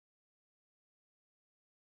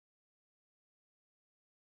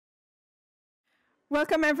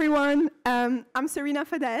Welcome, everyone. I'm Serena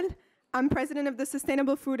Fadel. I'm president of the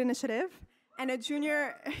Sustainable Food Initiative and a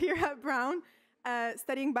junior here at Brown,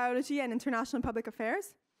 studying biology and international public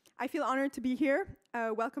affairs. I feel honored to be here,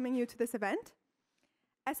 welcoming you to this event.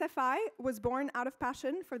 SFI was born out of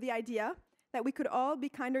passion for the idea that we could all be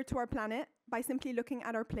kinder to our planet by simply looking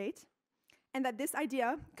at our plate, and that this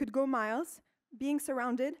idea could go miles, being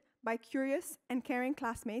surrounded by curious and caring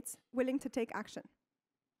classmates willing to take action.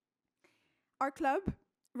 Our club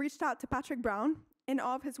reached out to Patrick Brown in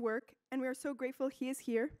awe of his work, and we are so grateful he is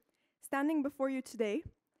here, standing before you today,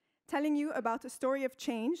 telling you about a story of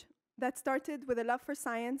change that started with a love for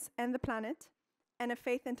science and the planet and a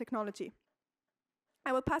faith in technology.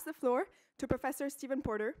 I will pass the floor to Professor Stephen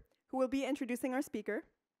Porter, who will be introducing our speaker.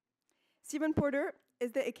 Stephen Porter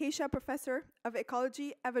is the Acacia Professor of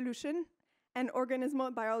Ecology, Evolution, and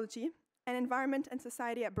Organismal Biology and Environment and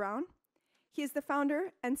Society at Brown. He is the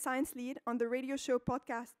founder and science lead on the radio show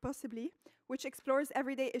podcast Possibly, which explores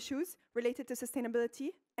everyday issues related to sustainability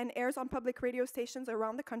and airs on public radio stations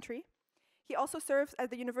around the country. He also serves as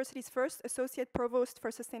the university's first associate provost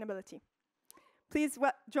for sustainability. Please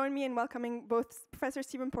join me in welcoming both Professor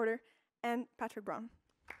Stephen Porter and Patrick Brown.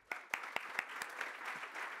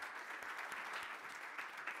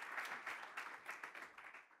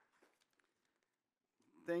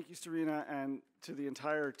 Thank you, Serena, and to the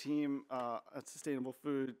entire team at Sustainable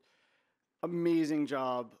Food. Amazing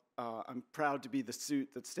job. I'm proud to be the suit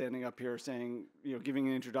that's standing up here saying, giving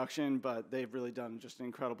an introduction, but they've really done just an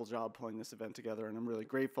incredible job pulling this event together, and I'm really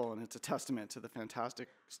grateful, and it's a testament to the fantastic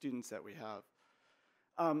students that we have.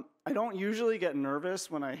 I don't usually get nervous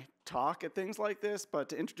when I talk at things like this, but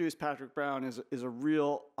to introduce Patrick Brown is a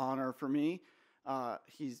real honor for me.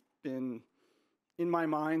 He's been in my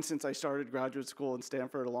mind since I started graduate school in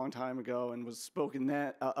Stanford a long time ago and was spoken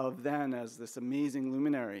of then as this amazing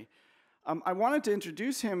luminary. I wanted to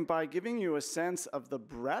introduce him by giving you a sense of the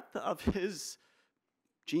breadth of his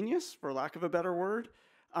genius, for lack of a better word,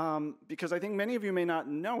 because I think many of you may not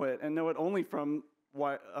know it and know it only from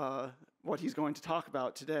what he's going to talk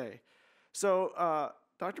about today. So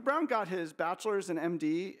Dr. Brown got his bachelor's and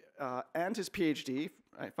MD and his PhD,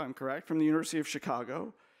 if I'm correct, from the University of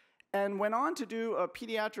Chicago, and went on to do a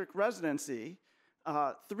pediatric residency,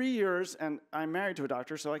 3 years, and I'm married to a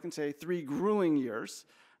doctor, so I can say 3 grueling years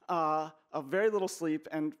of very little sleep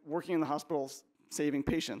and working in the hospital saving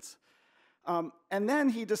patients. And then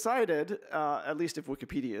he decided, at least if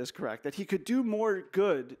Wikipedia is correct, that he could do more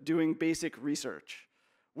good doing basic research,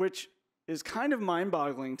 which is kind of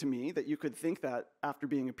mind-boggling to me that you could think that after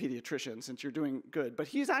being a pediatrician, since you're doing good. But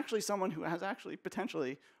he's actually someone who has actually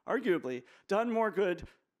potentially, arguably, done more good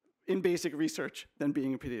in basic research than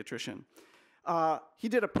being a pediatrician. He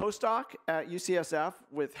did a postdoc at UCSF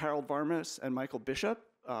with Harold Varmus and Michael Bishop,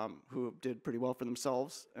 who did pretty well for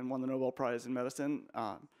themselves and won the Nobel Prize in Medicine,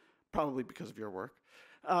 probably because of your work.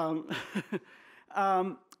 And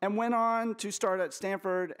went on to start at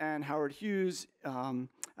Stanford and Howard Hughes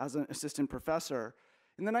as an assistant professor.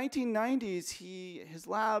 In the 1990s, his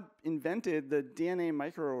lab invented the DNA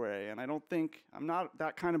microarray, and I'm not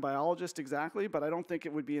that kind of biologist exactly, but I don't think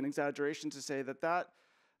it would be an exaggeration to say that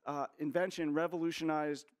invention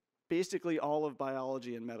revolutionized basically all of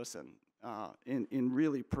biology and medicine in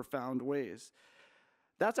really profound ways.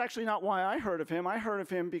 That's actually not why I heard of him. I heard of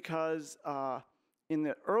him because in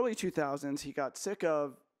the early 2000s, he got sick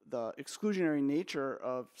of the exclusionary nature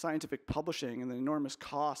of scientific publishing and the enormous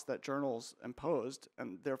cost that journals imposed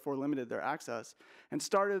and therefore limited their access, and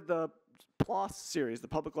started the PLOS series, the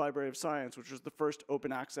Public Library of Science, which was the first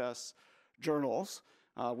open access journals,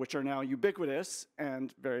 which are now ubiquitous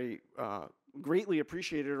and very greatly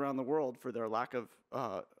appreciated around the world for their lack of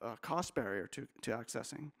cost barrier to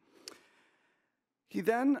accessing. He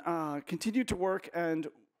then continued to work and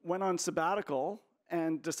went on sabbatical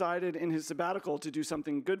and decided in his sabbatical to do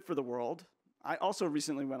something good for the world. I also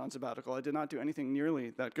recently went on sabbatical. I did not do anything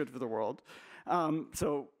nearly that good for the world.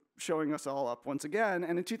 So showing us all up once again.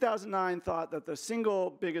 And in 2009, thought that the single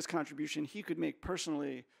biggest contribution he could make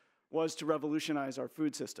personally was to revolutionize our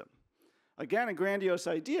food system. Again, a grandiose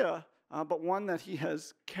idea, but one that he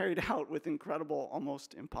has carried out with incredible,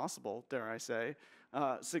 almost impossible, dare I say,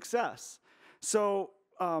 success. So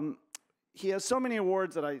he has so many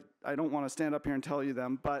awards that I don't want to stand up here and tell you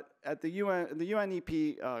them, but at the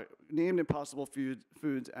UNEP named Impossible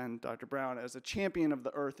Foods and Dr. Brown as a champion of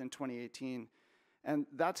the earth in 2018. And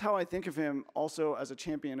that's how I think of him also as a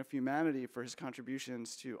champion of humanity for his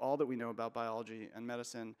contributions to all that we know about biology and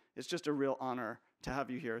medicine. It's just a real honor to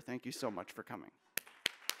have you here. Thank you so much for coming.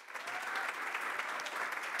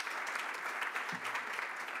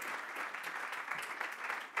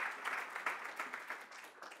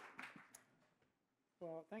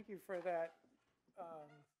 you for that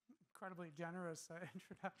incredibly generous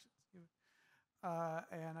introduction.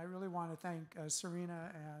 And I really want to thank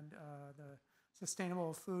Serena and the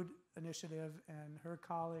Sustainable Food Initiative and her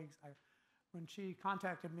colleagues. When she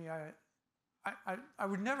contacted me, I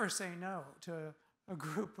would never say no to a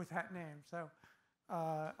group with that name. So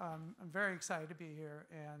I'm very excited to be here,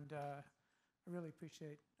 and I really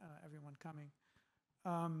appreciate everyone coming.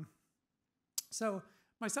 So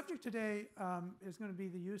my subject today is going to be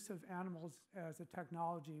the use of animals as a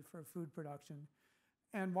technology for food production,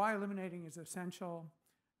 and why eliminating is essential,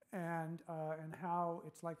 and how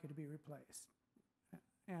it's likely to be replaced.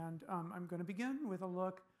 And I'm going to begin with a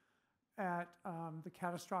look at the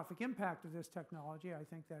catastrophic impact of this technology. I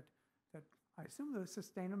think that I assume the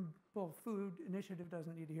Sustainable Food Initiative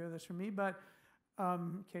doesn't need to hear this from me, but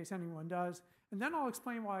in case anyone does. And then I'll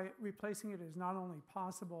explain why replacing it is not only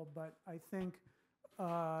possible, but I think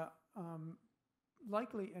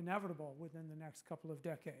likely inevitable within the next couple of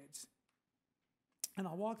decades. And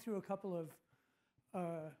I'll walk through a couple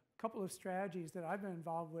of strategies that I've been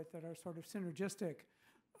involved with that are sort of synergistic,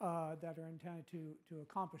 that are intended to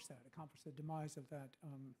accomplish the demise of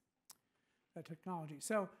that technology.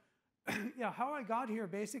 So, yeah, how I got here,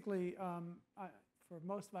 basically, for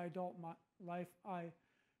most of my adult life, I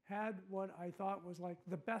had what I thought was like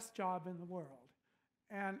the best job in the world.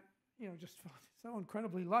 And, you know, just so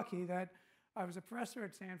incredibly lucky that I was a professor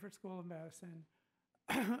at Stanford School of Medicine.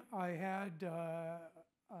 I had a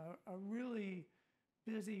really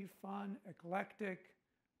busy, fun, eclectic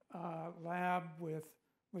lab with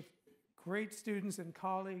great students and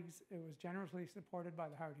colleagues. It was generously supported by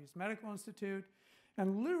the Howard Hughes Medical Institute.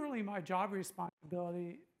 And literally my job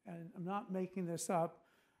responsibility, and I'm not making this up,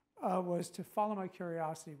 was to follow my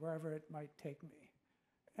curiosity wherever it might take me.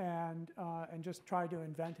 And just try to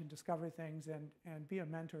invent and discover things and be a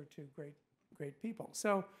mentor to great people.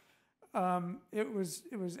 So it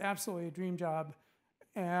was absolutely a dream job.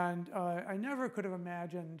 And I never could have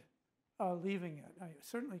imagined leaving it. I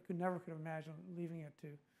certainly never could have imagined leaving it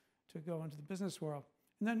to go into the business world.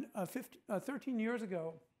 And then 13 years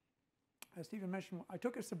ago, as Stephen mentioned, I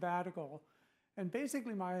took a sabbatical. And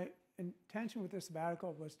basically my intention with this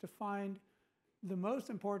sabbatical was to find the most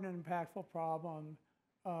important and impactful problem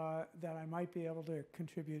that I might be able to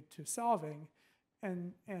contribute to solving.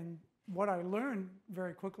 And what I learned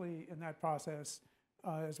very quickly in that process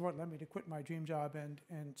is what led me to quit my dream job and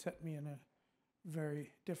set me in a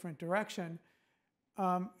very different direction.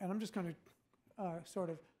 And I'm just going to sort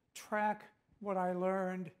of track what I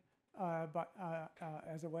learned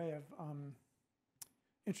as a way of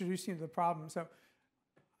introducing you to the problem. So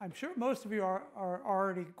I'm sure most of you are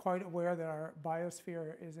already quite aware that our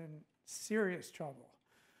biosphere is in serious trouble.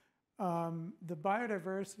 The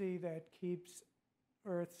biodiversity that keeps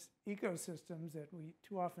Earth's ecosystems that we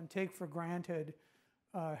too often take for granted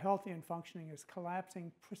healthy and functioning is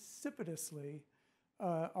collapsing precipitously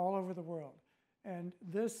all over the world. And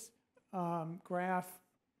this graph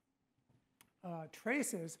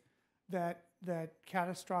traces that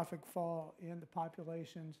catastrophic fall in the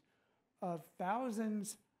populations of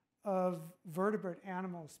thousands of vertebrate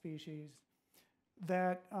animal species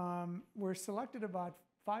that were selected about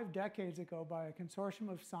 5 decades ago by a consortium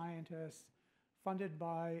of scientists funded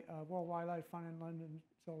by World Wildlife Fund and London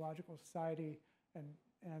Zoological Society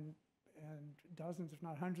and dozens, if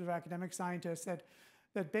not hundreds, of academic scientists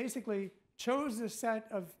that basically chose a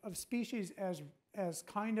set of species as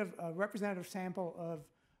kind of a representative sample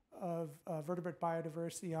of vertebrate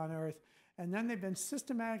biodiversity on Earth. And then they've been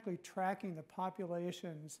systematically tracking the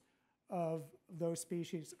populations of those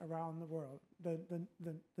species around the world, the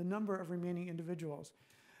number of remaining individuals.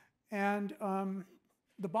 And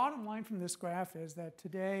the bottom line from this graph is that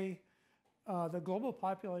today, the global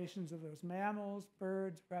populations of those mammals,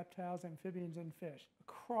 birds, reptiles, amphibians, and fish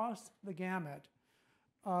across the gamut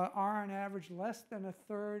are on average less than a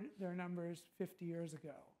third their numbers 50 years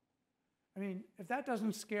ago. I mean, if that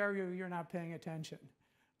doesn't scare you, you're not paying attention.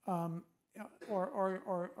 Or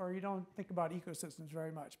you don't think about ecosystems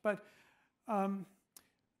very much. But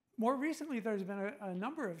more recently, there's been a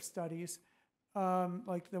number of studies,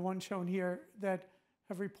 like the one shown here, that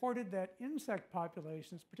have reported that insect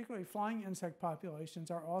populations, particularly flying insect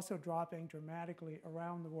populations, are also dropping dramatically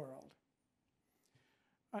around the world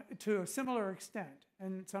to a similar extent.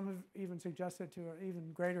 And some have even suggested to an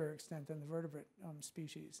even greater extent than the vertebrate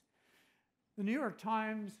species. The New York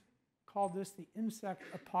Times called this the insect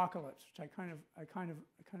apocalypse, which I kind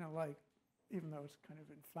of like, even though it's kind of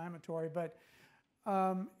inflammatory. But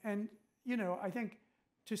and you know, I think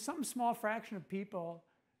to some small fraction of people,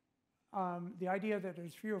 the idea that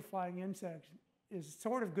there's fewer flying insects is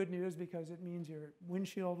sort of good news because it means your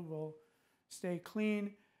windshield will stay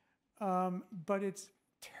clean. But it's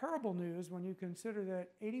terrible news when you consider that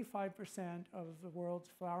 85% of the world's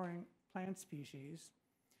flowering plant species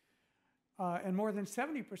and more than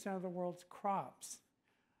 70% of the world's crops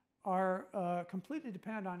are completely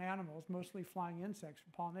dependent on animals, mostly flying insects, for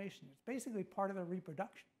pollination. It's basically part of the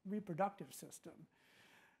reproductive system.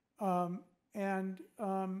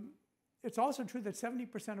 It's also true that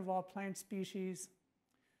 70% of all plant species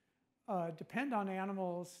depend on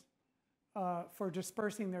animals for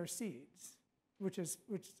dispersing their seeds, which is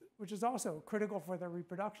also critical for their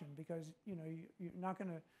reproduction, because you're not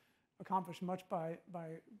going to accomplish much by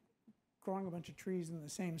growing a bunch of trees in the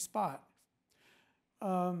same spot.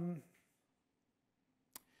 The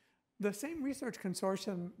same research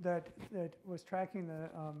consortium that was tracking the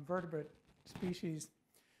vertebrate species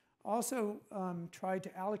also tried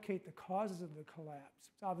to allocate the causes of the collapse.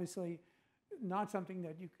 It's obviously not something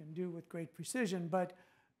that you can do with great precision, but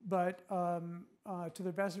to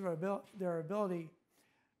the best of their ability.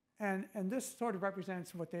 And this sort of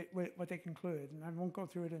represents what they concluded. And I won't go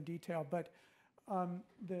through it in detail, but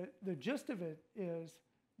the gist of it is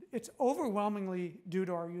it's overwhelmingly due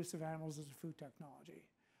to our use of animals as a food technology.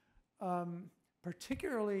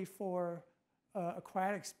 Particularly for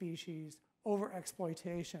aquatic species,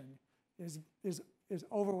 overexploitation is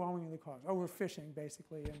overwhelmingly the cause. Overfishing,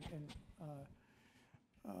 basically,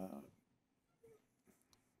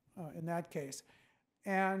 in that case.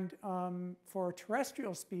 And for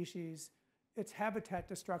terrestrial species, it's habitat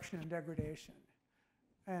destruction and degradation.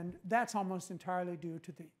 And that's almost entirely due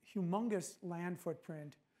to the humongous land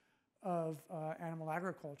footprint of animal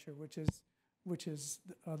agriculture, which is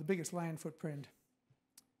the biggest land footprint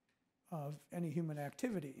of any human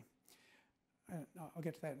activity. And I'll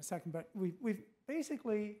get to that in a second. But we've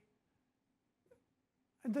basically,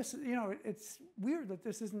 and this, it's weird that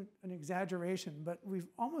this isn't an exaggeration, but we've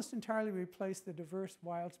almost entirely replaced the diverse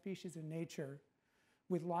wild species in nature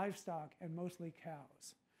with livestock and mostly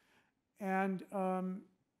cows. And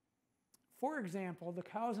for example, the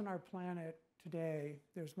cows on our planet today,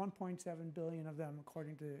 there's 1.7 billion of them,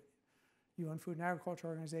 according to UN Food and Agriculture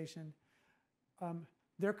Organization.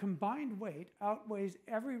 Their combined weight outweighs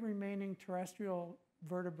every remaining terrestrial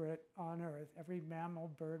vertebrate on Earth, every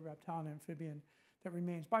mammal, bird, reptile, and amphibian that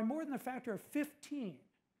remains, by more than a factor of 15,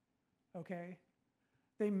 okay?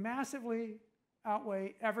 They massively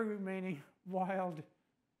outweigh every remaining wild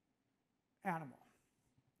animal,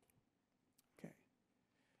 okay?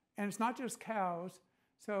 And it's not just cows.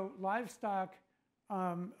 So livestock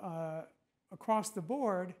across the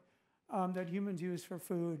board that humans use for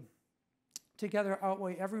food together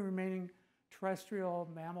outweigh every remaining terrestrial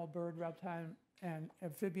mammal, bird, reptile, and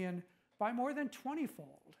amphibian by more than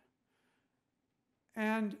 20-fold.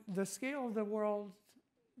 And the scale of the world's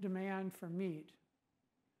demand for meat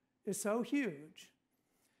is so huge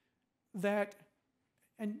that,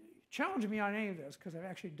 and challenge me on any of this, because I've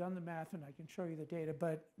actually done the math and I can show you the data,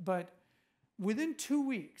 but within 2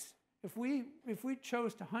 weeks, if we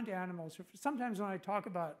chose to hunt animals, sometimes when I talk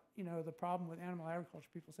about the problem with animal agriculture,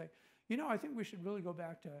 people say, I think we should really go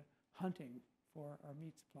back to hunting for our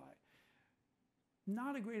meat supply.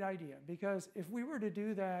 Not a great idea, because if we were to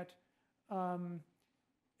do that,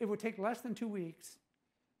 it would take less than 2 weeks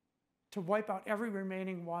to wipe out every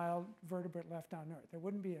remaining wild vertebrate left on Earth. There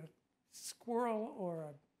wouldn't be a squirrel or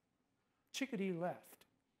a chickadee left.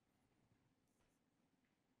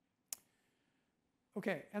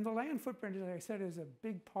 Okay, and the land footprint, as I said, is a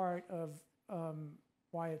big part of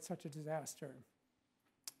why it's such a disaster.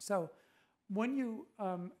 So when you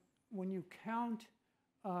count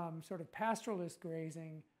sort of pastoralist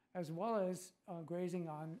grazing as well as grazing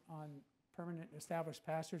on permanent established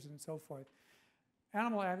pastures and so forth,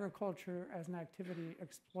 animal agriculture as an activity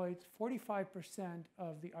exploits 45%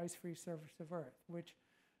 of the ice-free surface of Earth, which,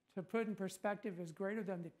 to put in perspective, is greater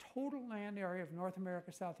than the total land area of North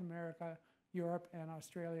America, South America, Europe, and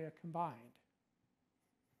Australia combined.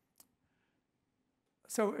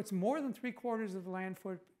 So it's more than 3/4 of the land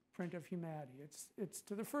footprint of humanity. It's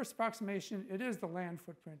to the first approximation, it is the land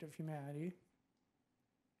footprint of humanity.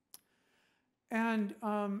 And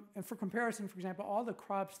for comparison, for example, all the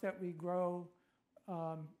crops that we grow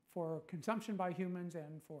for consumption by humans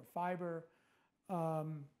and for fiber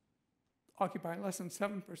occupy less than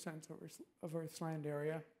 7% of Earth's land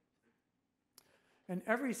area. And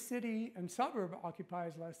every city and suburb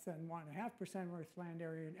occupies less than 1.5% of Earth's land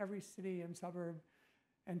area, and every city and suburb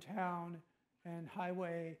and town and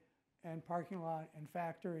highway and parking lot and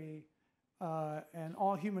factory and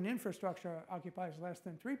all human infrastructure occupies less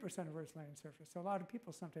than 3% of Earth's land surface. So a lot of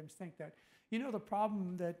people sometimes think that, the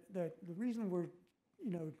problem that the reason we're,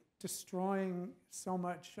 destroying so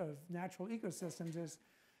much of natural ecosystems is,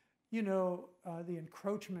 the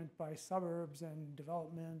encroachment by suburbs and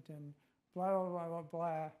development and blah, blah, blah,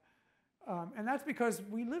 blah, blah. And that's because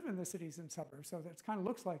we live in the cities and suburbs, so that kind of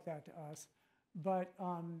looks like that to us. But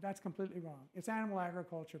that's completely wrong. It's animal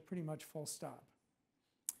agriculture, pretty much full stop.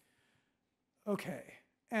 Okay,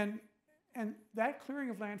 and that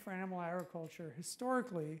clearing of land for animal agriculture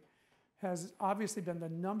historically has obviously been the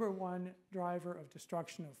 #1 driver of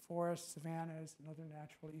destruction of forests, savannas, and other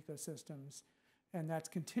natural ecosystems, and that's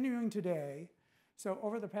continuing today. So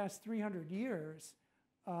over the past 300 years,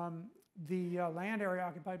 the land area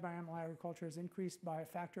occupied by animal agriculture has increased by a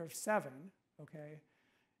factor of 7, okay,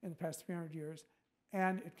 in the past 300 years,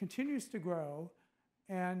 and it continues to grow,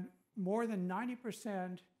 and more than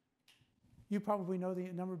 90%, you probably know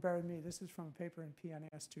the number better than me, this is from a paper in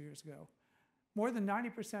PNAS 2 years ago, more than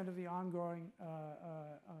 90% of the ongoing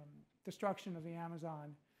destruction of the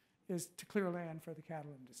Amazon is to clear land for the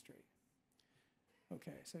cattle industry.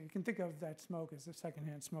 Okay, so you can think of that smoke as the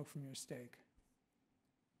secondhand smoke from your steak,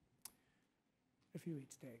 if you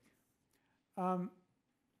eat steak. And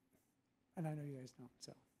I know you guys don't,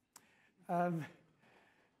 so.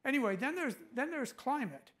 Anyway, then there's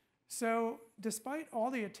climate. So despite all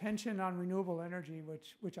the attention on renewable energy,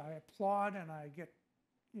 which I applaud and I get,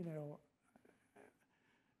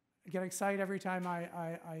 get excited every time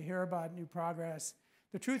I hear about new progress,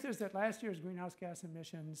 the truth is that last year's greenhouse gas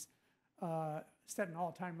emissions set an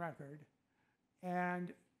all-time record,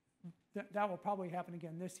 and that will probably happen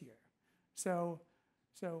again this year. So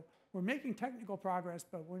we're making technical progress,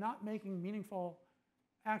 but we're not making meaningful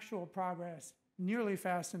actual progress nearly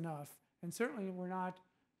fast enough, and certainly we're not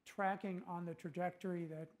tracking on the trajectory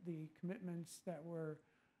that the commitments that were,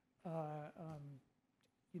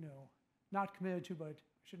 not committed to, but I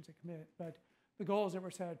shouldn't say committed, but the goals that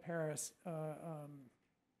were set at Paris,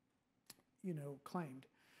 claimed.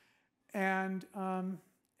 And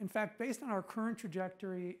in fact, based on our current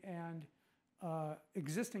trajectory and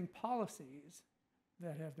existing policies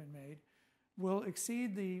that have been made, will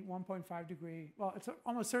exceed the 1.5 degree, well, it's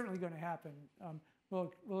almost certainly going to happen,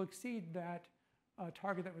 will exceed that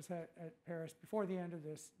target that was set at Paris before the end of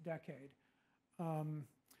this decade.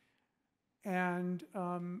 And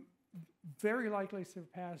very likely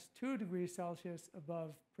surpass 2 degrees Celsius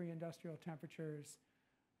above pre-industrial temperatures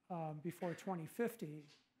before 2050.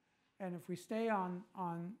 And if we stay on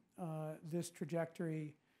this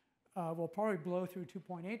trajectory, we'll probably blow through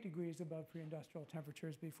 2.8 degrees above pre-industrial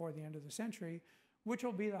temperatures before the end of the century, which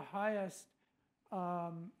will be the highest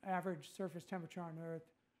average surface temperature on Earth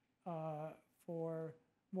for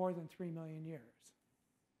more than 3 million years.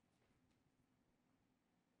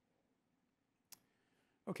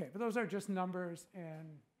 Okay, but those are just numbers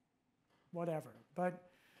and whatever. But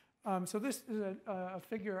so this is a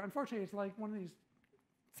figure. Unfortunately, it's like one of these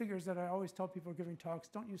figures that I always tell people giving talks,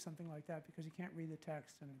 don't use something like that because you can't read the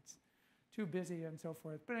text and it's too busy and so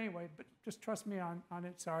forth. But anyway, but just trust me on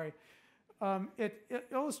it, sorry. It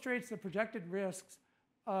illustrates the projected risks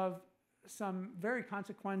of some very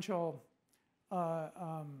consequential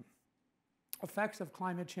effects of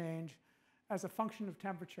climate change as a function of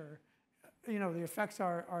temperature. The effects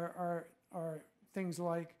are things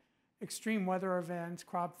like extreme weather events,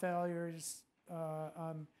 crop failures,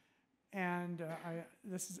 and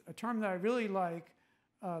this is a term that I really like,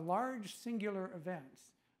 large singular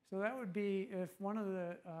events. So that would be if one of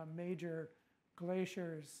the major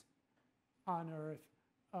glaciers on Earth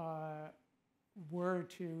were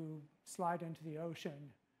to slide into the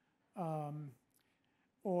ocean,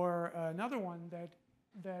 or another one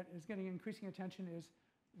that is getting increasing attention is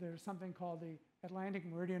there's something called the Atlantic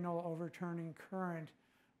Meridional Overturning Current,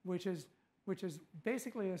 which is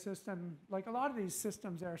basically a system, like a lot of these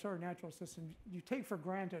systems that are sort of natural systems, you take for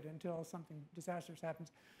granted until something disastrous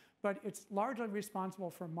happens. But it's largely responsible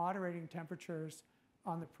for moderating temperatures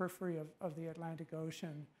on the periphery of the Atlantic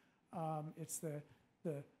Ocean. It's the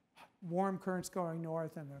warm currents going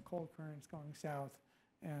north and the cold currents going south,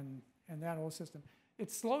 and that whole system.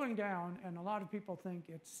 It's slowing down, and a lot of people think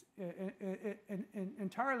it's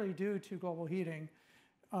entirely due to global heating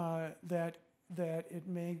that it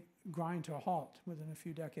may grind to a halt within a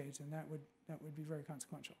few decades, and that would be very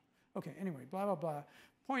consequential. Okay, anyway, blah, blah, blah.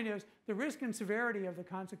 Point is, the risk and severity of the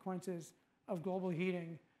consequences of global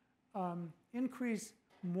heating increase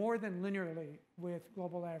more than linearly with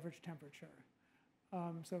global average temperature.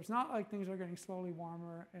 So it's not like things are getting slowly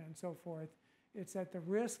warmer and so forth. It's that the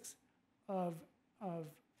risks of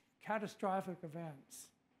catastrophic events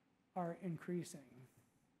are increasing.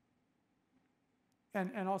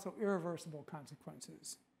 And also irreversible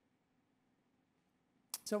consequences.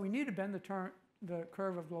 So we need to bend the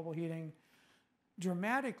curve of global heating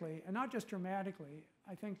dramatically, and not just dramatically.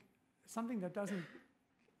 I think something that doesn't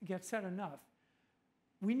get said enough.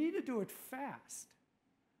 We need to do it fast,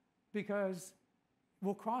 because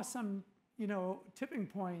we'll cross some, tipping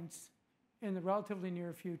points in the relatively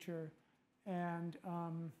near future, and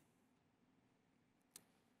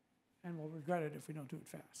we'll regret it if we don't do it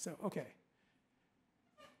fast. So, okay.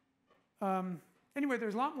 Anyway,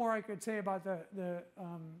 there's a lot more I could say about the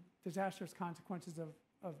disastrous consequences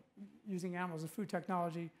of using animals as food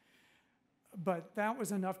technology, but that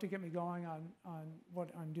was enough to get me going on what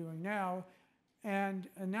I'm doing now. And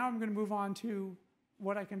now I'm going to move on to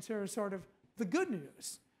what I consider sort of the good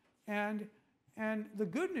news. And the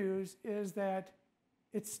good news is that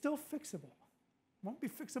it's still fixable. Won't be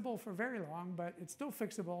fixable for very long, but it's still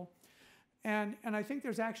fixable. And I think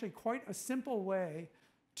there's actually quite a simple way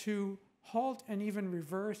to halt and even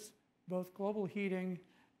reverse both global heating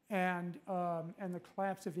and the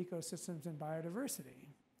collapse of ecosystems and biodiversity.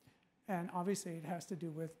 And obviously it has to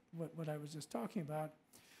do with what I was just talking about.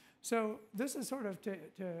 So this is sort of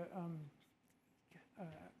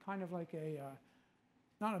kind of like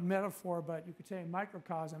not a metaphor, but you could say a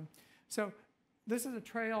microcosm. So this is a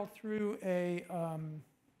trail through a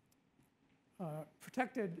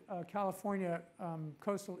protected California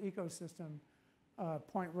coastal ecosystem,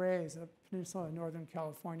 Point Reyes, a peninsula in Northern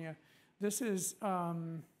California. This is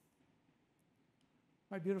my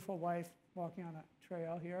beautiful wife walking on a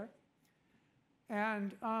trail here.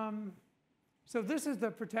 And so this is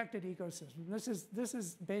the protected ecosystem. This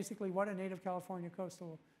is basically what a native California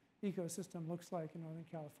coastal ecosystem looks like in Northern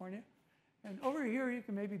California. And over here, you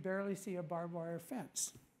can maybe barely see a barbed wire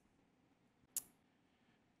fence.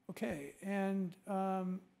 Okay, and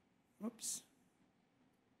oops.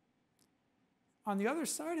 On the other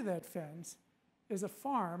side of that fence is a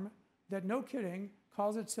farm that, no kidding,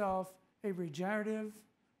 calls itself a regenerative,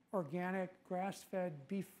 organic, grass-fed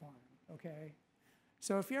beef farm, okay?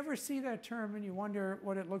 So if you ever see that term and you wonder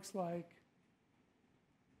what it looks like,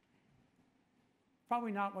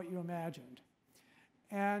 probably not what you imagined.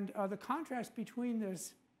 And the contrast between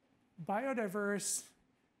this biodiverse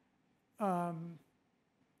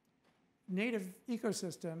native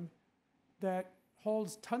ecosystem that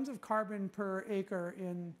holds tons of carbon per acre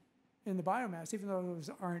in the biomass, even though those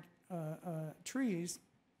aren't trees,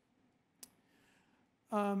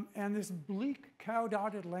 and this bleak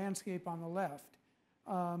cow-dotted landscape on the left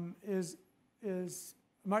is a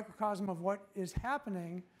microcosm of what is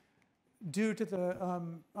happening due to the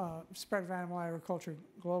spread of animal agriculture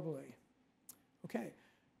globally. Okay.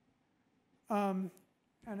 And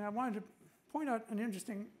I wanted to point out an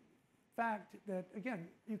interesting fact that, again,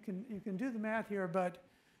 you can do the math here, but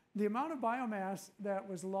the amount of biomass that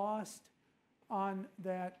was lost on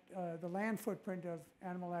the land footprint of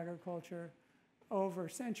animal agriculture over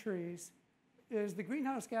centuries is the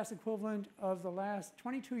greenhouse gas equivalent of the last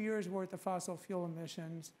 22 years worth of fossil fuel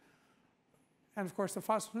emissions. And of course, the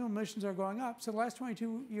fossil fuel emissions are going up. So the last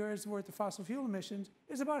 22 years worth of fossil fuel emissions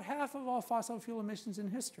is about half of all fossil fuel emissions in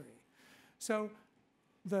history. So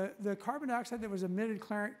the carbon dioxide that was emitted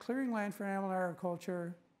clearing land for animal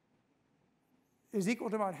agriculture is equal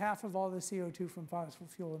to about half of all the CO2 from fossil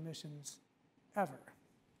fuel emissions ever.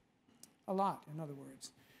 A lot, in other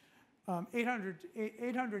words. 800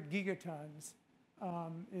 gigatons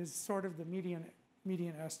is sort of the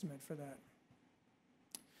median estimate for that.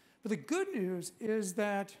 But the good news is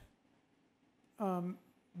that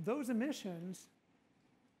those emissions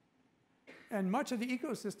and much of the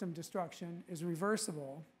ecosystem destruction is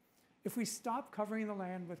reversible if we stop covering the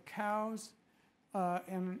land with cows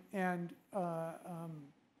and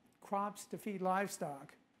crops to feed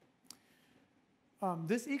livestock.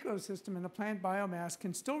 This ecosystem and the plant biomass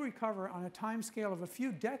can still recover on a time scale of a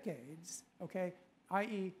few decades, okay,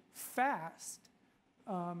 i.e. fast,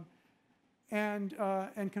 and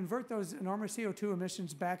convert those enormous CO2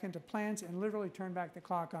 emissions back into plants and literally turn back the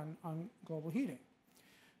clock on global heating.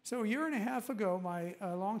 So a year and a half ago, my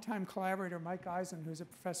longtime collaborator, Mike Eisen, who's a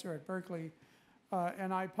professor at Berkeley,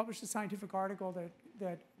 and I published a scientific article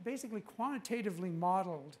that basically quantitatively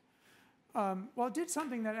modeled, well, it did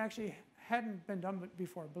something that actually hadn't been done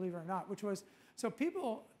before, believe it or not, which was, so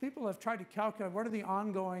people have tried to calculate what are the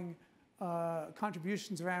ongoing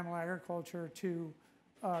contributions of animal agriculture to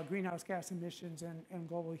greenhouse gas emissions and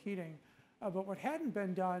global heating. But what hadn't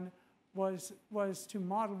been done was to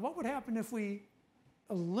model what would happen if we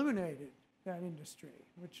eliminated that industry,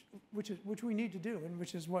 which we need to do, and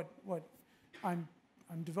which is what I'm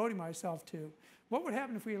I'm devoting myself to. What would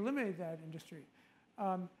happen if we eliminated that industry?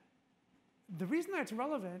 The reason that's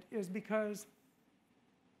relevant is because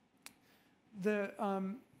there's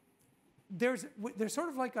sort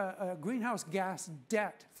of like a greenhouse gas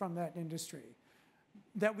debt from that industry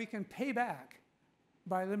that we can pay back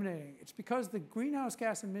by eliminating. It's because the greenhouse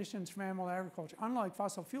gas emissions from animal agriculture, unlike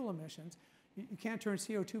fossil fuel emissions, you can't turn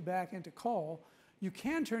CO2 back into coal. You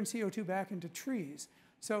can turn CO2 back into trees.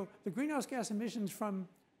 So the greenhouse gas emissions from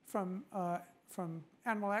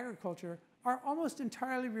animal agriculture are almost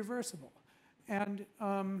entirely reversible. And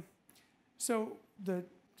so the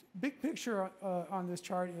big picture on this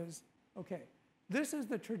chart is, okay, this is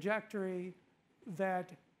the trajectory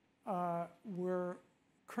that we're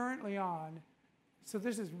currently on. So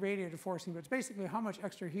this is radiative forcing, but it's basically how much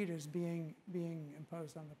extra heat is being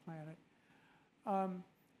imposed on the planet.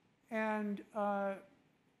 And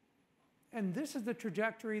this is the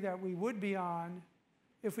trajectory that we would be on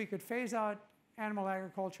if we could phase out animal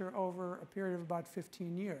agriculture over a period of about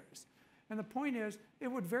 15 years. And the point is, it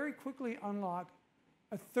would very quickly unlock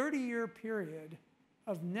a 30-year period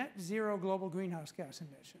of net zero global greenhouse gas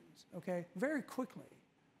emissions, okay? Very quickly,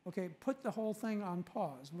 okay? Put the whole thing on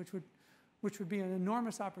pause, which would be an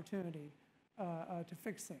enormous opportunity to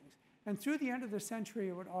fix things. And through the end of the century,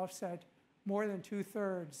 it would offset more than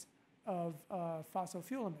 2/3 of fossil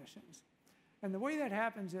fuel emissions. And the way that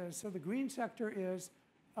happens is, so the green sector is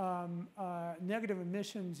negative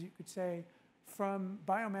emissions, you could say, from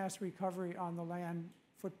biomass recovery on the land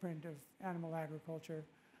footprint of animal agriculture.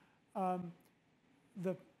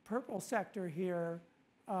 The purple sector here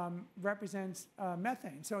represents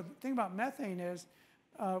methane. So the thing about methane is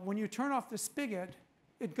when you turn off the spigot,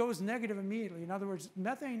 it goes negative immediately. In other words,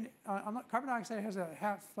 methane, carbon dioxide has a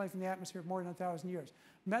half-life in the atmosphere of more than 1,000 years.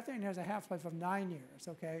 Methane has a half-life of 9 years,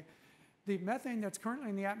 okay? The methane that's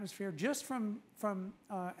currently in the atmosphere just from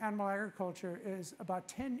animal agriculture is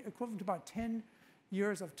about equivalent to about 10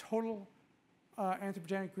 years of total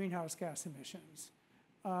anthropogenic greenhouse gas emissions.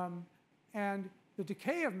 And the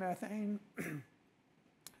decay of methane,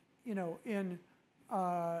 you know,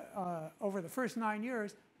 over the first 9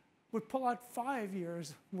 years would pull out 5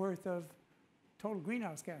 years worth of total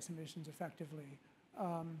greenhouse gas emissions effectively.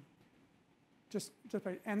 And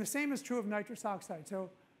the same is true of nitrous oxide.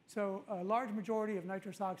 So a large majority of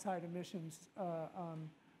nitrous oxide emissions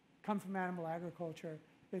come from animal agriculture.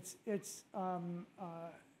 It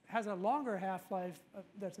has a longer half-life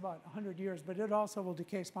that's about 100 years, but it also will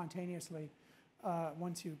decay spontaneously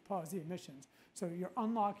once you pause the emissions. So you're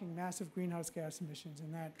unlocking massive greenhouse gas emissions,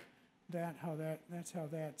 and that's how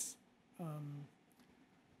that's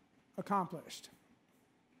accomplished.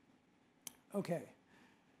 Okay.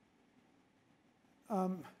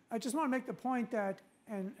 I just want to make the point that,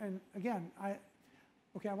 and again, I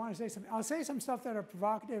want to say something. I'll say some stuff that are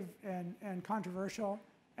provocative and controversial,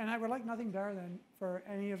 and I would like nothing better than for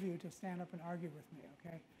any of you to stand up and argue with me,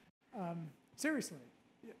 okay? Seriously.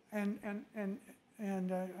 And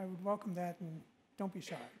I would welcome that, and don't be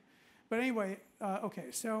shy. But anyway,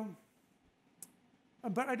 okay, so,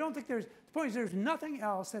 but I don't think the point is there's nothing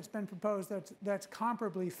else that's been proposed that's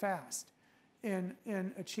comparably fast in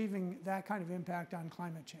achieving that kind of impact on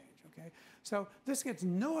climate change, okay? So this gets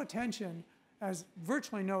no attention,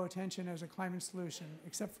 virtually no attention as a climate solution,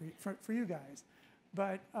 except for you guys.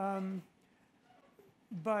 But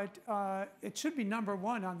it should be number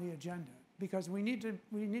one on the agenda, because we need to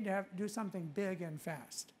do something big and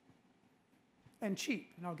fast. And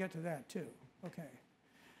cheap, and I'll get to that too, okay.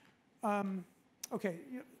 Okay,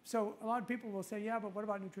 so a lot of people will say, yeah, but what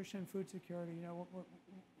about nutrition and food security? You know,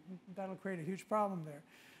 that'll create a huge problem there.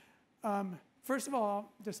 First of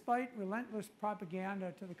all, despite relentless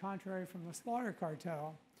propaganda to the contrary from the slaughter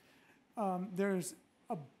cartel, there's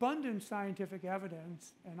abundant scientific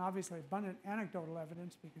evidence, and obviously abundant anecdotal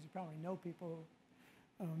evidence, because you probably know people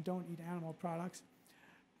who don't eat animal products,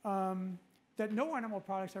 that no animal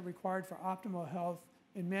products are required for optimal health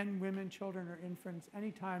in men, women, children, or infants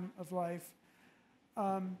any time of life,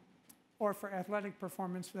 or for athletic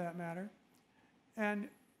performance for that matter. And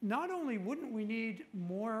not only wouldn't we need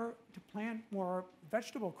to plant more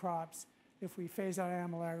vegetable crops if we phase out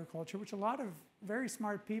animal agriculture, which a lot of very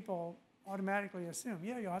smart people automatically assume,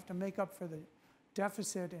 yeah, you'll have to make up for the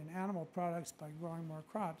deficit in animal products by growing more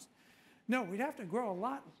crops. No, we'd have to grow a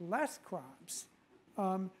lot less crops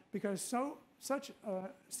because such a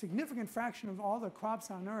significant fraction of all the crops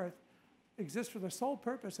on Earth exist for the sole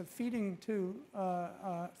purpose of feeding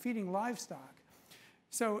livestock.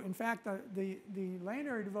 So in fact, the land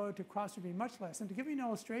area devoted to crops would be much less. And to give you an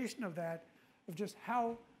illustration of that, of just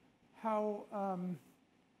how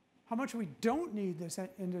much we don't need this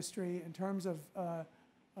industry in terms of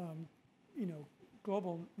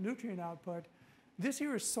global nutrient output. This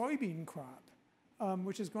here is soybean crop,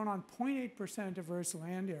 which is grown on 0.8% of Earth's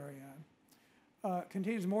land area.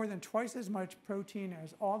 Contains more than twice as much protein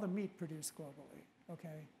as all the meat produced globally.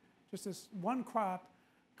 Okay, just this one crop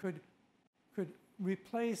could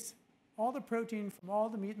replace all the protein from all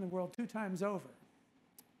the meat in the world 2 times over.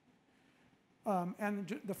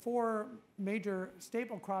 And the 4 major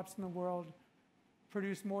staple crops in the world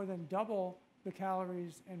produce more than double the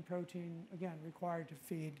calories and protein, again, required to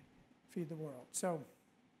feed the world. So,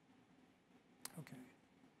 okay.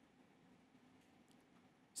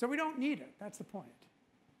 So we don't need it, that's the point.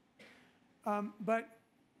 But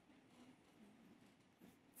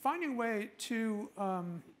finding a way to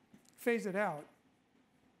phase it out,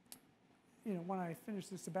 when I finished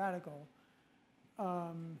the sabbatical,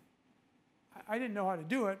 I didn't know how to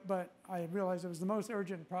do it, but I realized it was the most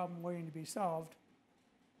urgent problem waiting to be solved.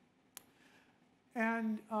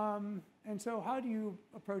 And so how do you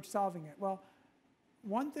approach solving it? Well,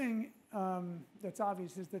 one thing that's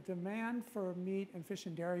obvious is that demand for meat and fish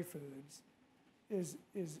and dairy foods is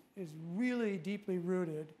really deeply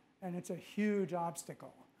rooted, and it's a huge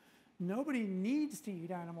obstacle. Nobody needs to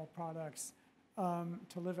eat animal products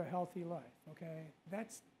to live a healthy life, okay?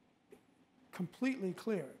 That's completely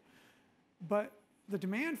clear. But the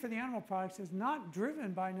demand for the animal products is not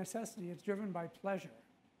driven by necessity, it's driven by pleasure.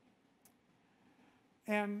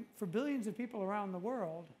 And for billions of people around the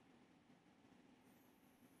world,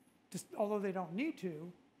 just although they don't need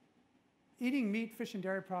to, eating meat, fish, and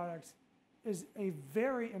dairy products is a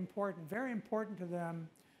very important to them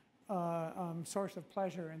source of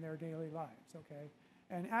pleasure in their daily lives, okay?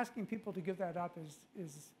 And asking people to give that up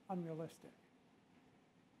is unrealistic.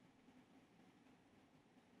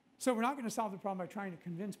 So we're not going to solve the problem by trying to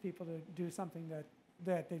convince people to do something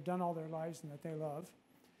that they've done all their lives and that they love.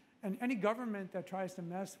 And any government that tries to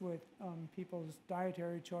mess with people's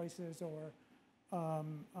dietary choices or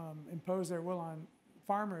impose their will on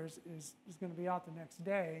farmers is going to be out the next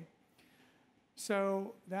day.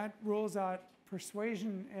 So that rules out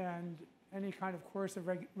persuasion and any kind of coercive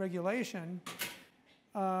regulation.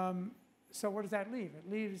 So what does that leave? It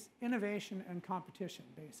leaves innovation and competition,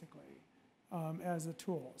 basically, as the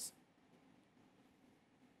tools.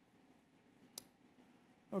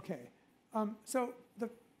 Okay, so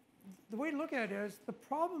the way to look at it is the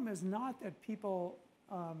problem is not that people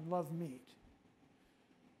love meat.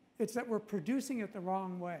 It's that we're producing it the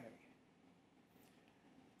wrong way.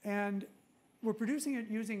 And we're producing it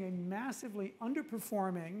using a massively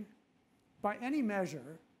underperforming, by any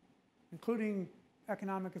measure, including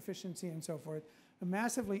economic efficiency and so forth, a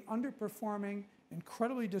massively underperforming,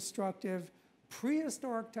 incredibly destructive,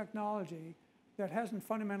 prehistoric technology that hasn't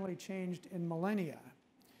fundamentally changed in millennia.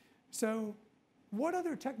 So what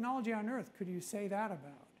other technology on Earth could you say that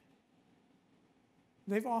about?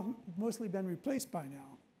 They've all mostly been replaced by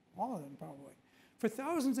now, all of them probably. For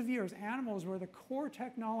thousands of years, animals were the core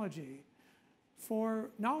technology for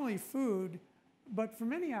not only food, but for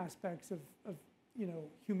many aspects of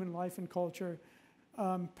human life and culture.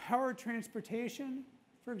 Power transportation,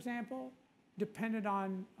 for example, depended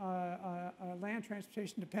on land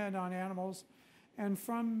transportation depended on animals. And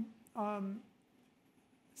from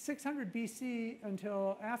 600 BC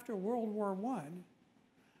until after World War I,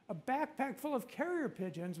 a backpack full of carrier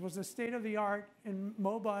pigeons was the state of the art in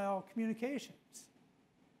mobile communications.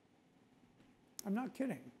 I'm not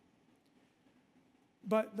kidding.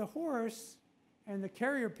 But the horse and the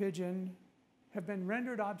carrier pigeon have been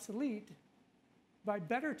rendered obsolete by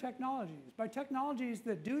better technologies, by technologies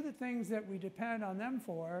that do the things that we depend on them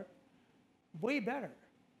for way better.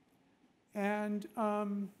 And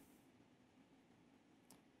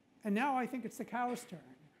now I think it's the cow's turn.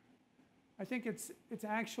 I think it's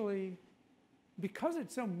actually, because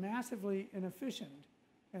it's so massively inefficient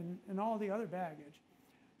and all the other baggage,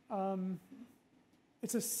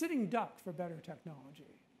 it's a sitting duck for better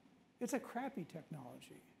technology. It's a crappy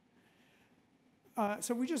technology.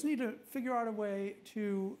 So we just need to figure out a way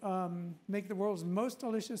to make the world's most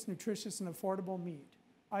delicious, nutritious, and affordable meat,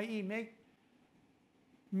 i.e. make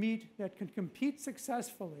meat that can compete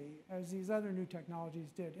successfully, as these other new technologies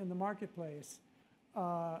did, in the marketplace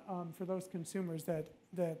for those consumers that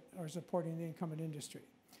are supporting the incumbent industry.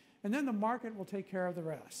 And then the market will take care of the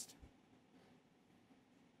rest.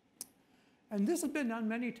 And this has been done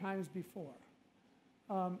many times before.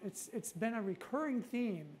 It's been a recurring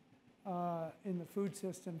theme in the food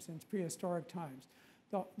system since prehistoric times.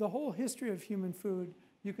 The whole history of human food,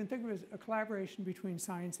 you can think of it as a collaboration between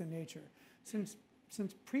science and nature. Since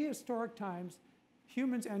prehistoric times,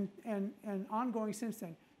 humans, and ongoing since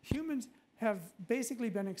then, humans have basically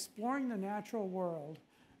been exploring the natural world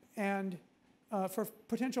and for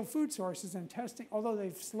potential food sources and testing, although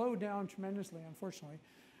they've slowed down tremendously, unfortunately,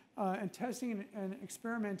 and testing and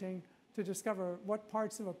experimenting to discover what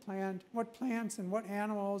parts of a plant, what plants and what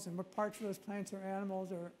animals and what parts of those plants or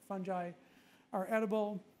animals or fungi are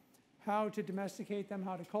edible, how to domesticate them,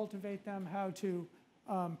 how to cultivate them, how to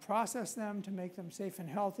process them to make them safe and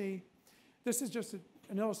healthy. This is just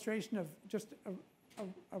an illustration of just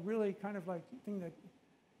a really kind of like thing that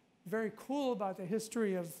very cool about the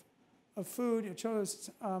history of food. It shows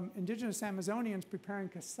indigenous Amazonians preparing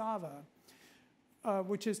cassava,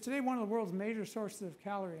 which is today one of the world's major sources of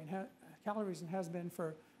calories and has been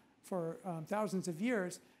for thousands of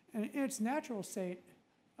years. And in its natural state,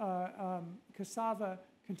 cassava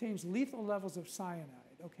contains lethal levels of cyanide.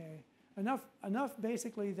 Okay, enough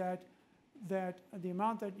basically that the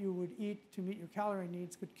amount that you would eat to meet your calorie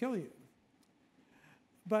needs could kill you.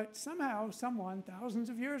 But somehow, someone thousands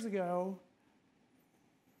of years ago,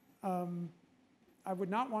 I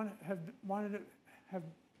would not wanted to have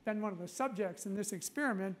been one of the subjects in this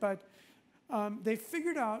experiment, but they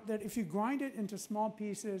figured out that if you grind it into small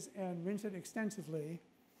pieces and rinse it extensively,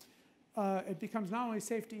 it becomes not only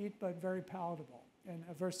safe to eat, but very palatable and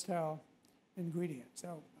a versatile ingredient.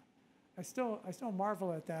 So I still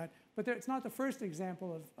marvel at that, but it's not the first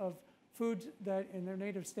example of foods that in their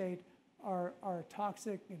native state are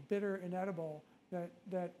toxic and bitter, inedible,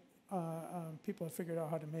 that people have figured out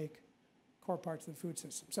how to make core parts of the food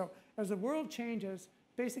system. So as the world changes,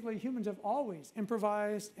 basically humans have always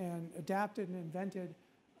improvised and adapted and invented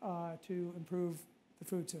to improve the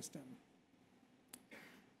food system.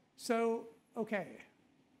 So, okay,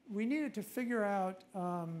 we needed to figure out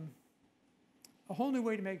a whole new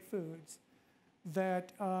way to make foods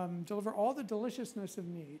that deliver all the deliciousness of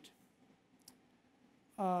meat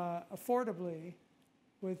affordably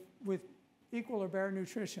with equal or better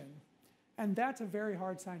nutrition. And that's a very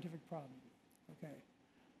hard scientific problem, okay?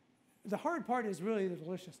 The hard part is really the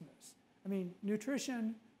deliciousness. I mean,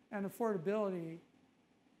 nutrition and affordability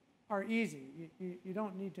are easy. You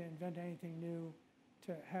don't need to invent anything new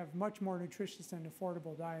to have much more nutritious and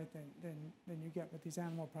affordable diet than you get with these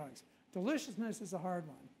animal products. Deliciousness is a hard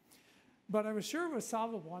one. But I was sure it was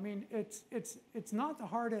solvable. I mean, it's not the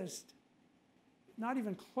hardest, not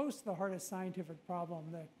even close to the hardest scientific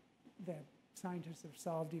problem that scientists have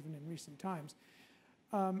solved even in recent times.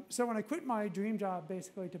 So when I quit my dream job,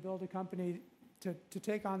 basically, to build a company to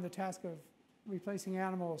take on the task of replacing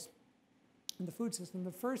animals in the food system,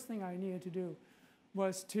 the first thing I needed to do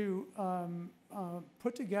was to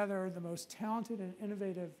put together the most talented and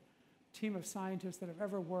innovative team of scientists that have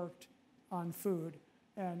ever worked on food.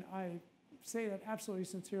 And I say that absolutely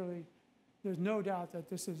sincerely. There's no doubt that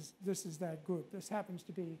this is that group. This happens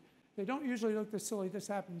to be, they don't usually look this silly. This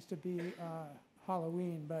happens to be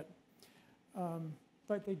Halloween, but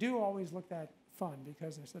they do always look that fun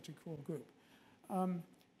because they're such a cool group.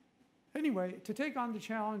 Anyway, to take on the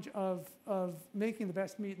challenge of making the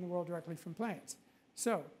best meat in the world directly from plants.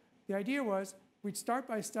 So the idea was we'd start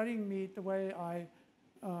by studying meat the way I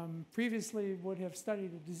previously would have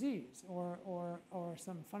studied a disease or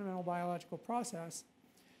some fundamental biological process,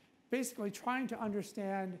 basically trying to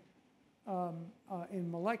understand in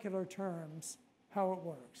molecular terms how it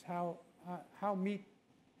works, how meat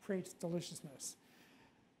creates deliciousness.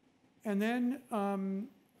 And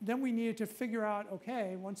then we needed to figure out,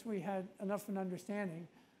 okay, once we had enough of an understanding,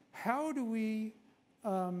 how do we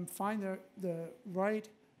find the right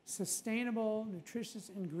sustainable, nutritious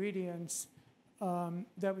ingredients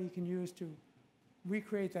that we can use to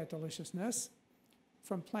recreate that deliciousness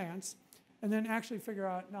from plants, and then actually figure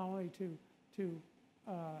out not only to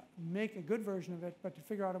make a good version of it, but to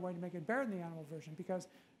figure out a way to make it better than the animal version, because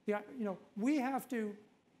we have to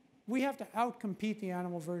outcompete the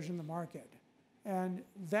animal version in the market, and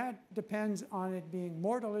that depends on it being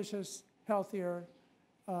more delicious, healthier,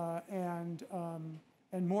 and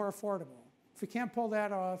more affordable. If we can't pull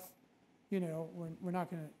that off, we're not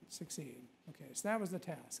going to succeed. Okay, so that was the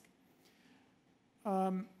task.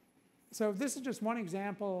 So this is just one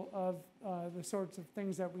example of the sorts of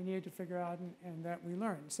things that we needed to figure out and that we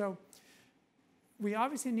learned. So we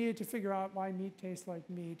obviously needed to figure out why meat tastes like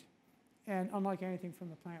meat and unlike anything from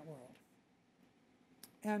the plant world.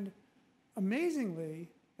 And amazingly,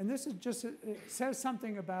 and this is just, it says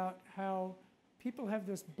something about how people have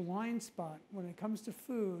this blind spot when it comes to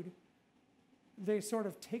food. They sort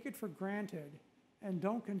of take it for granted and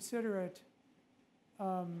don't consider it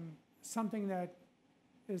something that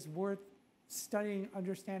is worth studying,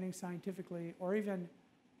 understanding scientifically, or even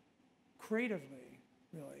creatively,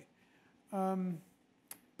 really.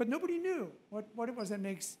 But nobody knew what it was that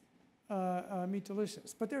makes meat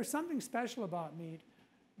delicious. But there's something special about meat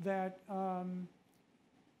that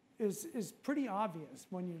is pretty obvious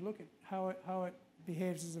when you look at how it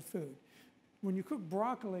behaves as a food. When you cook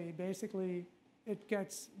broccoli, basically, it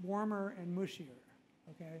gets warmer and mushier,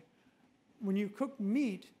 okay? When you cook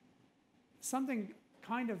meat, something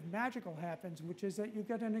kind of magical happens, which is that you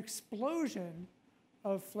get an explosion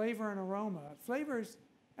of flavor and aroma. Flavors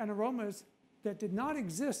and aromas that did not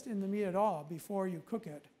exist in the meat at all before you cook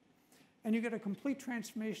it. And you get a complete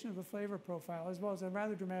transformation of the flavor profile, as well as a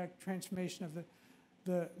rather dramatic transformation of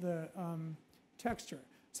the texture.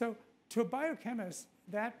 So to a biochemist,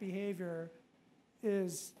 that behavior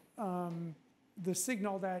is the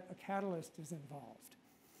signal that a catalyst is involved.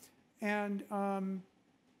 And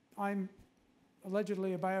I'm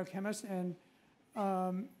allegedly a biochemist, and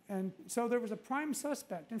so there was a prime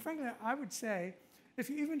suspect. And frankly, I would say,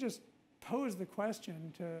 if you even just pose the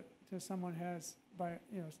question to someone who has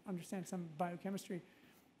understands some biochemistry,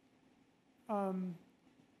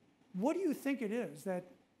 what do you think it is that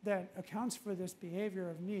accounts for this behavior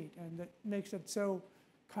of meat and that makes it so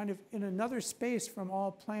kind of in another space from all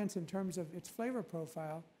plants in terms of its flavor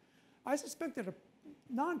profile? I suspect that a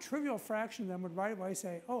non-trivial fraction of them would right away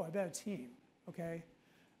say, oh, I bet it's heme, okay?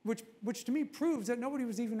 Which to me proves that nobody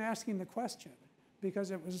was even asking the question,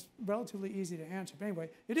 because it was relatively easy to answer. But anyway,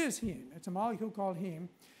 it is heme. It's a molecule called heme.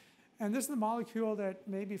 And this is the molecule that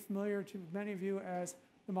may be familiar to many of you as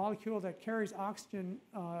the molecule that carries oxygen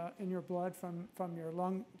in your blood from your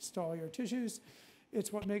lungs to all your tissues.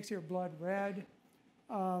 It's what makes your blood red.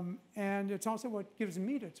 And it's also what gives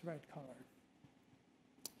meat its red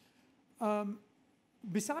color.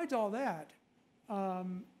 Besides all that,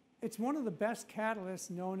 it's one of the best catalysts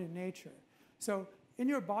known in nature. So in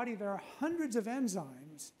your body, there are hundreds of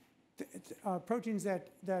enzymes, proteins that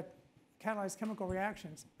catalyze chemical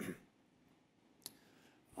reactions,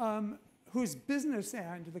 whose business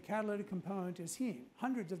end, the catalytic component, is heme.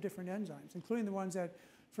 Hundreds of different enzymes, including the ones that,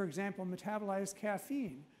 for example, metabolize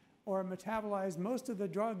caffeine or metabolize most of the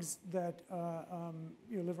drugs that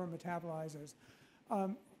your liver metabolizes,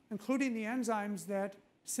 including the enzymes that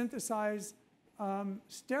synthesize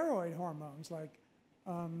steroid hormones like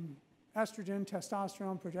estrogen,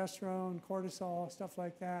 testosterone, progesterone, cortisol, stuff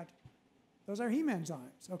like that. Those are heme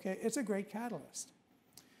enzymes, okay? It's a great catalyst.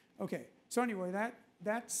 Okay, so anyway,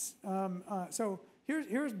 that's so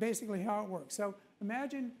here's basically how it works. So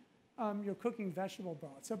imagine you're cooking vegetable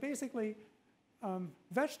broth. So basically,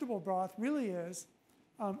 vegetable broth really is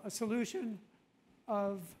a solution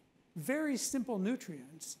of very simple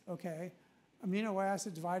nutrients, okay? Amino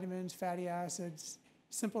acids, vitamins, fatty acids,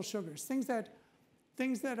 simple sugars, things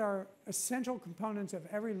that are essential components of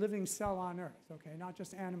every living cell on Earth, okay? Not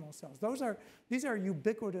just animal cells. These are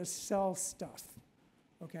ubiquitous cell stuff,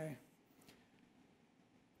 okay?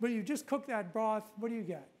 But you just cook that broth, what do you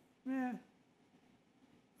get?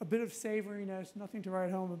 A bit of savoriness, nothing to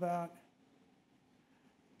write home about.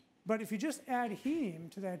 But if you just add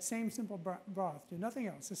heme to that same simple broth, do nothing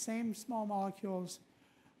else, the same small molecules,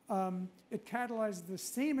 it catalyzes the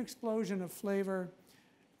same explosion of flavor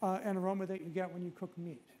and aroma that you get when you cook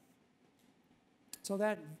meat. So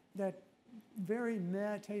that very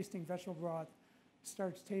meh-tasting vegetable broth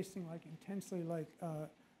starts tasting like intensely like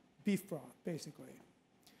beef broth, basically.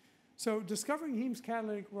 So discovering heme's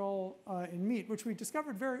catalytic role in meat, which we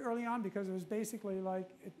discovered very early on because it was basically like,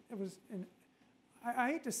 it was,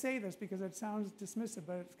 I hate to say this because it sounds dismissive,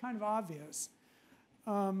 but it's kind of obvious.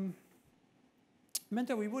 Meant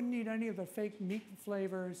that we wouldn't need any of the fake meat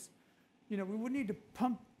flavors. We wouldn't need to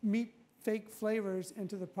pump meat fake flavors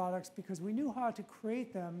into the products because we knew how to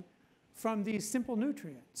create them from these simple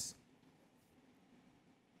nutrients,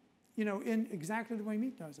 in exactly the way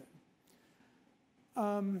meat does it.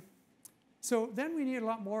 So then we need a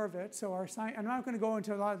lot more of it. So our science, I'm not going to go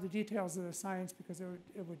into a lot of the details of the science because it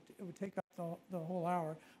would take up the whole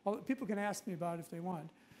hour. Although people can ask me about it if they want.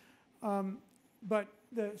 But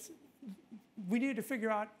we need to figure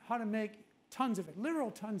out how to make tons of it, literal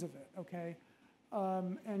tons of it, okay,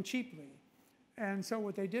 and cheaply. And so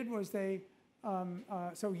what they did was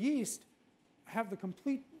so yeast have the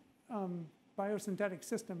complete biosynthetic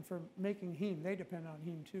system for making heme. They depend on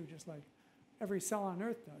heme too, just like every cell on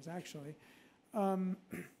Earth does, actually.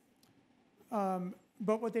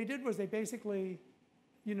 But what they did was they basically,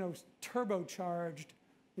 turbocharged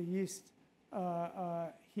the yeast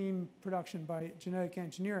heme production by genetic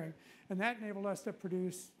engineering. And that enabled us to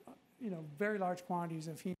produce, very large quantities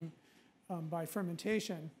of heme by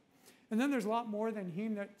fermentation. And then there's a lot more than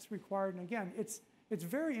heme that's required. And again, it's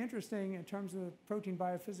very interesting in terms of protein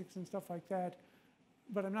biophysics and stuff like that,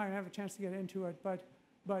 but I'm not going to have a chance to get into it. But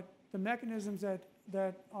the mechanisms that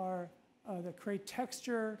create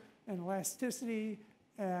texture and elasticity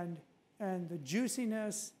and the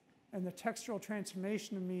juiciness and the textural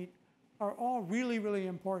transformation of meat are all really, really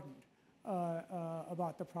important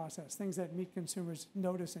about the process, things that meat consumers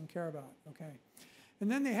notice and care about, okay?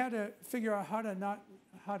 And then they had to figure out how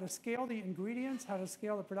to scale the ingredients, how to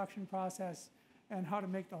scale the production process, and how to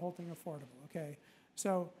make the whole thing affordable, okay?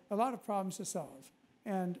 So a lot of problems to solve.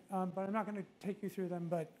 And, but I'm not going to take you through them,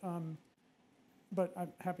 but I'm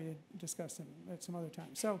happy to discuss them at some other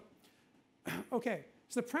time. So, okay,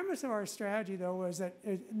 so the premise of our strategy, though, was that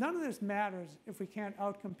none of this matters if we can't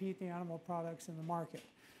outcompete the animal products in the market.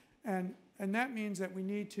 And that means that we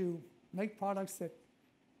need to make products that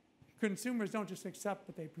consumers don't just accept,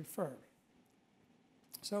 but they prefer.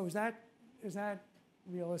 So is that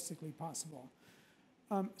realistically possible?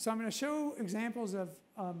 So I'm going to show examples of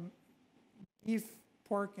beef,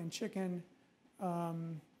 pork, and chicken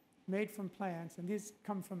made from plants. And these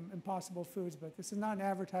come from Impossible Foods, but this is not an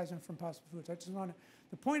advertisement for Impossible Foods.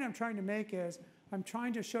 The point I'm trying to make is I'm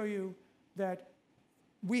trying to show you that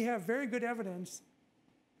we have very good evidence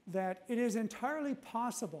that it is entirely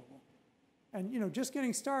possible, and just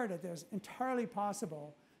getting started at this, entirely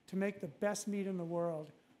possible to make the best meat in the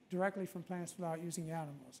world directly from plants without using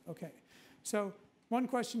animals. Okay, so one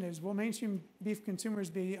question is, will mainstream beef consumers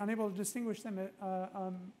be unable to distinguish them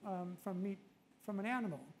from meat from an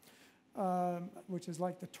animal, which is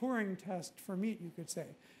like the Turing test for meat, you could say.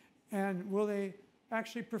 And will they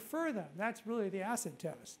actually prefer them? That's really the acid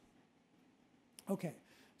test. Okay,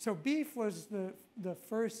 so beef was the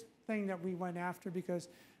first thing that we went after because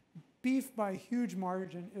beef by a huge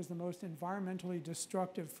margin is the most environmentally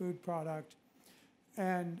destructive food product.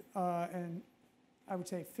 And I would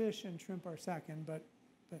say fish and shrimp are second, but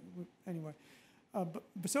anyway.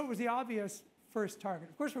 So it was the obvious first target.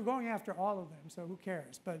 Of course, we're going after all of them, so who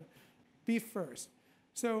cares? But beef first.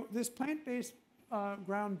 So this plant-based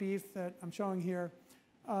ground beef that I'm showing here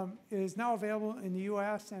is now available in the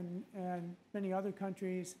US and many other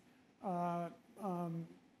countries.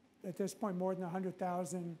 At this point, more than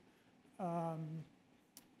 100,000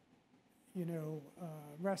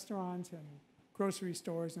 restaurants and grocery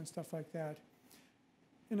stores and stuff like that.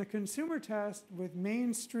 In a consumer test with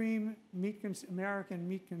mainstream American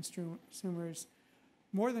meat consumers,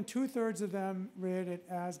 more than 2/3 of them rated it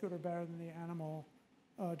as good or better than the animal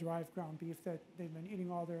derived ground beef that they've been eating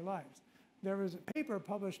all their lives. There was a paper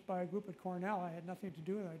published by a group at Cornell, I had nothing to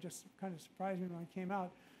do with it, it just kind of surprised me when it came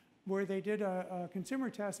out, where they did a consumer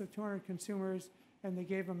test of 200 consumers and they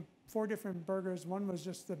gave them 4 different burgers. One was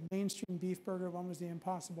just the mainstream beef burger, one was the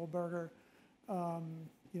Impossible Burger, a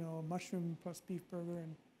mushroom plus beef burger.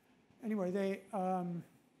 And anyway, they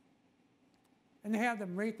had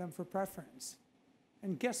them rate them for preference.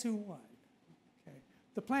 And guess who won? Okay,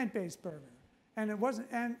 the plant-based burger. And it wasn't,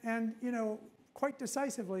 quite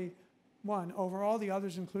decisively won over all the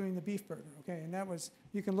others, including the beef burger. Okay, and that was,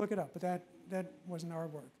 you can look it up, but that wasn't our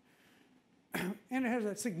work. And it has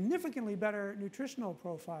a significantly better nutritional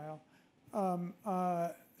profile.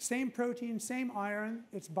 Same protein, same iron.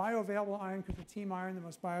 It's bioavailable iron because it's heme iron, the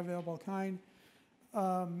most bioavailable kind.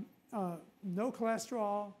 No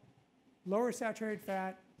cholesterol, lower saturated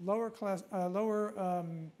fat, lower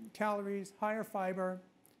calories, higher fiber.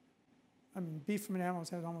 I mean, beef from animals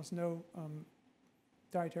has almost no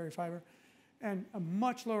dietary fiber, and a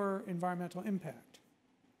much lower environmental impact.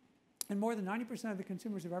 And more than 90% of the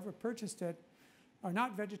consumers who've ever purchased it are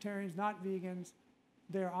not vegetarians, not vegans.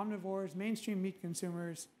 They're omnivores, mainstream meat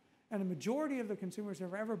consumers, and a majority of the consumers who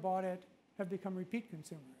have ever bought it have become repeat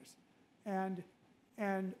consumers.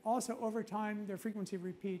 And also over time, their frequency of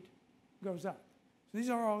repeat goes up.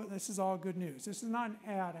 So this is all good news. This is not an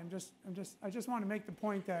ad. I just want to make the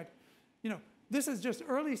point that, this is just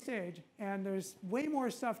early stage, and there's way more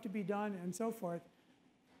stuff to be done and so forth.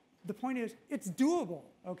 The point is, it's doable,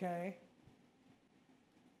 okay?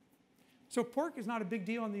 So pork is not a big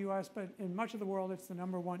deal in the US, but in much of the world, it's the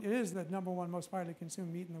number one. It is the number one most widely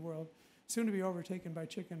consumed meat in the world, soon to be overtaken by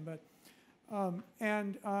chicken. But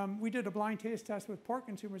we did a blind taste test with pork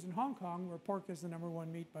consumers in Hong Kong, where pork is the number one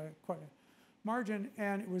meat by quite a margin,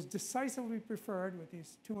 and it was decisively preferred with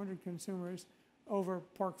these 200 consumers over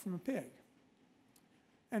pork from a pig.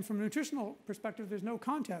 And from a nutritional perspective, there's no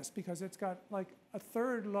contest because it's got like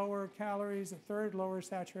 1/3 lower calories, 1/3 lower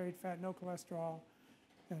saturated fat, no cholesterol,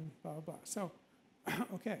 and blah, blah, blah. So,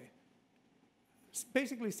 okay. It's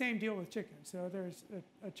basically same deal with chicken. So there's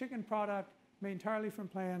a chicken product made entirely from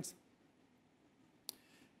plants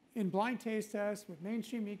in blind taste tests with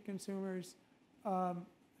mainstream meat consumers. A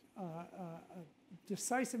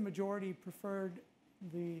decisive majority preferred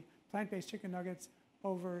the plant-based chicken nuggets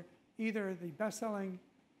over either the best-selling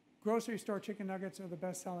grocery store chicken nuggets or the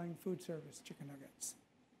best-selling food service chicken nuggets.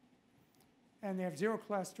 and they have zero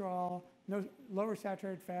cholesterol, no lower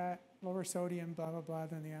saturated fat, lower sodium, blah, blah, blah,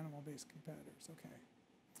 than the animal-based competitors. Okay.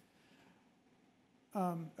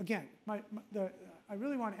 Again, I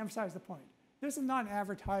really want to emphasize the point. This is not an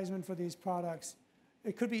advertisement for these products.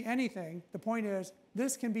 It could be anything. The point is,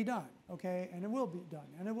 this can be done, okay? And it will be done,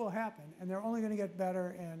 and it will happen, and they're only going to get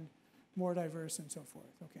better and more diverse and so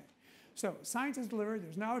forth, okay? So science is delivered.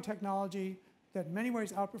 There's now a technology that in many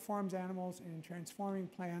ways outperforms animals in transforming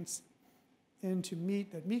plants into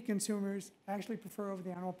meat that meat consumers actually prefer over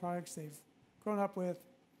the animal products they've grown up with.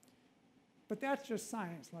 But that's just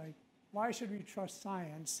science. Like, why should we trust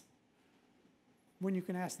science when you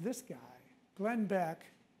can ask this guy, Glenn Beck,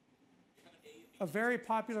 a very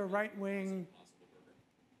popular right-wing,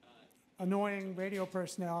 annoying radio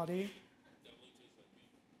personality.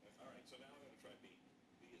 All right, so now I'm going to try B.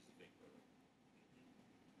 B is the fake burger.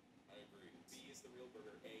 I agree. B is the real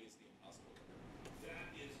burger. A is the impossible burger.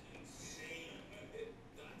 That is insane.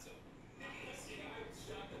 That's amazing.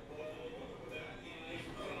 That is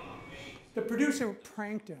amazing. The producer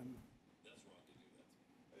pranked him. That's wrong to do that.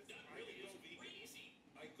 That really is crazy.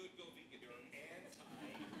 I could go vegan. You're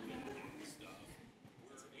anti stuff.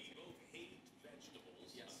 We both hate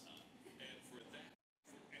vegetables. Yes. And for that,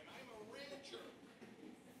 and I'm a rancher.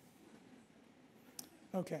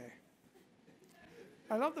 Okay.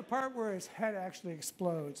 I love the part where his head actually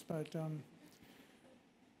explodes, but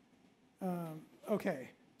okay.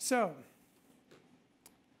 So,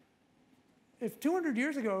 if 200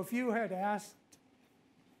 years ago, if you had asked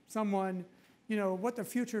someone, you know, what the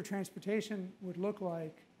future of transportation would look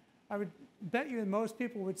like, I would bet you most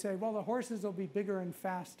people would say, well, the horses will be bigger and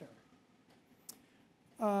faster.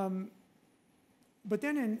 But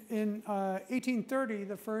then in 1830,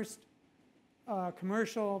 the first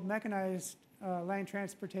commercial mechanized land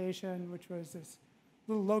transportation, which was this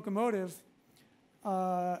little locomotive,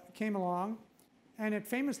 came along, and it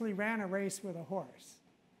famously ran a race with a horse.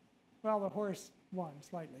 Well, the horse won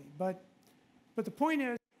slightly, but the point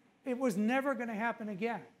is, it was never going to happen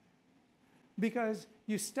again, because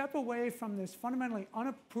you step away from this fundamentally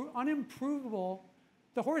unimprovable,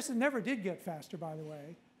 the horses never did get faster, by the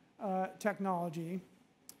way, technology.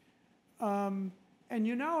 And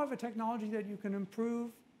you now have a technology that you can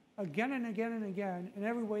improve again and again and again in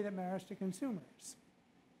every way that matters to consumers.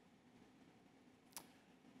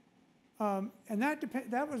 And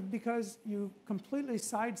that was because you completely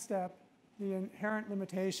sidestep the inherent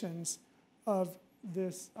limitations of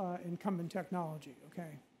this incumbent technology,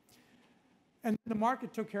 okay? And the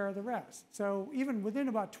market took care of the rest. So even within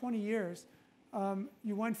about 20 years,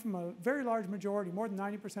 you went from a very large majority, more than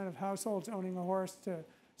 90% of households owning a horse, to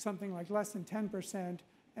something like less than 10%,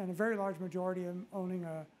 and a very large majority of owning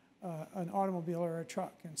an automobile or a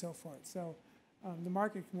truck and so forth. So the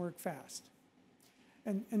market can work fast.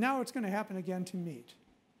 And now it's going to happen again to meat.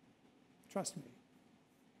 Trust me.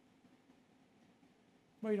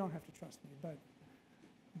 Well, you don't have to trust me, but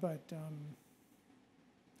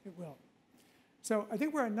it will. So I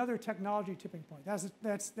think we're at another technology tipping point.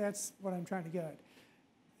 That's what I'm trying to get at.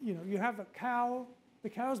 You know, you have a cow. The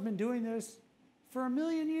cow's been doing this for 1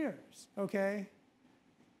 million years, okay?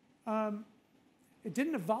 It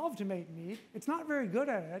didn't evolve to make meat. It's not very good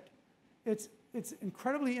at it. It's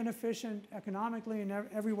incredibly inefficient economically in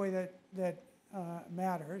every way that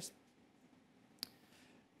matters.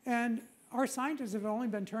 And our scientists have only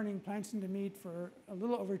been turning plants into meat for a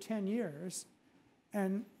little over 10 years.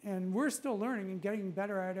 And we're still learning and getting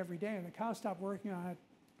better at it every day. And the cow stopped working on it,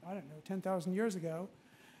 I don't know, 10,000 years ago.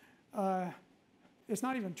 It's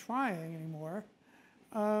not even trying anymore.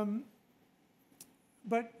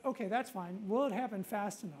 But OK, that's fine. Will it happen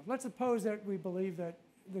fast enough? Let's suppose that we believe that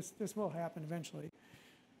this will happen eventually.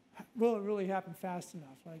 Will it really happen fast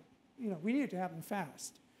enough? Like, you know, we need it to happen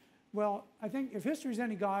fast. Well, I think if history is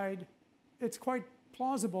any guide, it's quite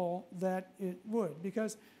plausible that it would,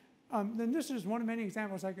 because then this is one of many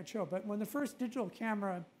examples I could show. But when the first digital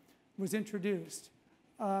camera was introduced,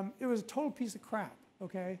 it was a total piece of crap.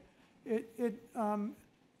 Okay, it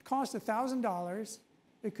cost $1,000.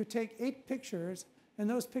 It could take 8 pictures, and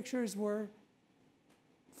those pictures were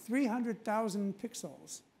 300,000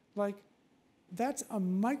 pixels. Like, that's a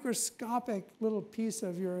microscopic little piece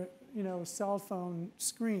of your, you know, cell phone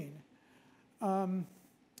screen. Film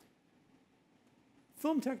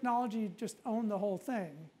technology just owned the whole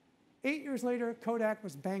thing. 8 years later, Kodak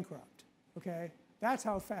was bankrupt. Okay, that's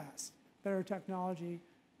how fast better technology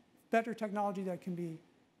that can be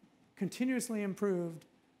continuously improved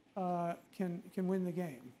can win the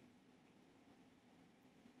game.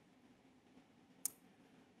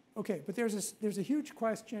 Okay, but there's a huge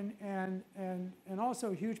question and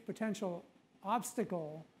also a huge potential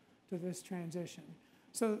obstacle to this transition.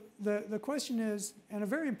 So the question is, and a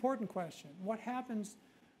very important question, what happens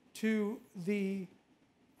to the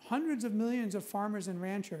hundreds of millions of farmers and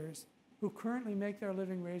ranchers who currently make their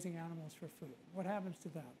living raising animals for food? What happens to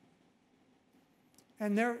them?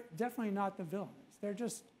 And they're definitely not the villains. They're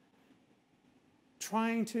just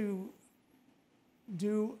trying to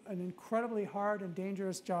do an incredibly hard and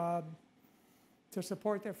dangerous job to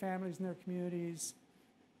support their families and their communities,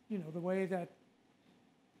 you know, the way that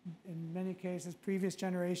in many cases previous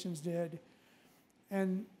generations did.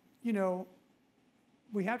 And, you know,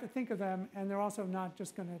 we have to think of them, and they're also not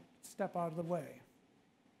just going to step out of the way.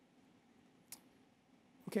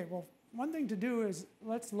 Okay, well, one thing to do is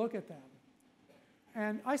let's look at them.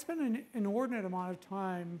 And I spent an inordinate amount of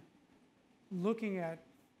time looking at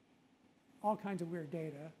all kinds of weird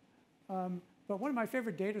data. But one of my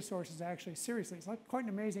favorite data sources, actually, seriously, it's like quite an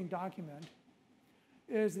amazing document,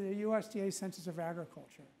 is the USDA Census of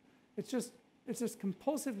Agriculture. It's just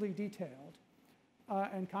compulsively detailed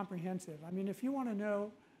and comprehensive. I mean, if you want to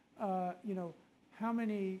know, you know, how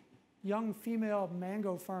many young female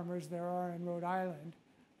mango farmers there are in Rhode Island,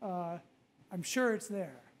 I'm sure it's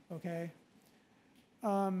there. Okay.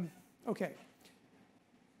 Okay.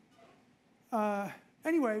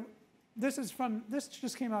 Anyway, this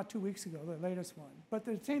just came out 2 weeks ago, the latest one. But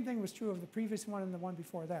the same thing was true of the previous one and the one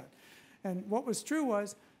before that. And what was true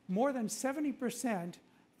was more than 70%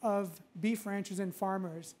 of beef ranchers and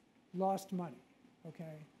farmers lost money,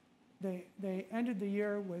 okay? They ended the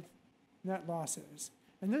year with net losses.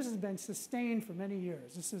 And this has been sustained for many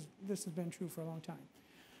years. This has been true for a long time.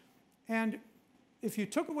 And if you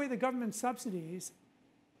took away the government subsidies,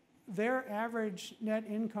 their average net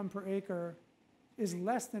income per acre is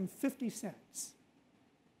less than 50 cents.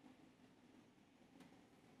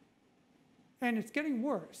 And it's getting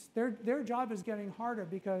worse. Their job is getting harder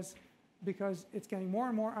because it's getting more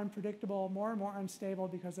and more unpredictable, more and more unstable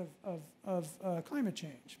because of climate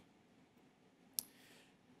change.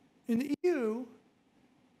 In the EU,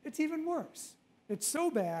 it's even worse. It's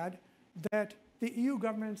so bad that the EU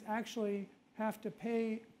governments actually have to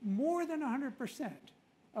pay more than 100%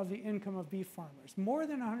 of the income of beef farmers, more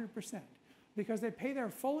than 100%, because they pay their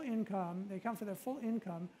full income, they account for their full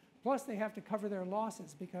income, plus they have to cover their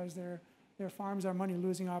losses because their farms are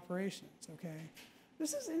money-losing operations, okay?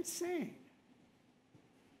 This is insane.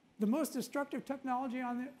 The most destructive technology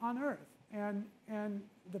on Earth, and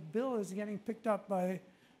the bill is getting picked up by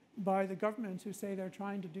the governments who say they're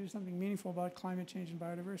trying to do something meaningful about climate change and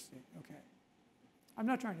biodiversity, okay? I'm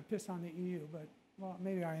not trying to piss on the EU, but, well,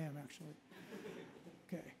 maybe I am actually.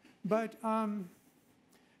 Okay, but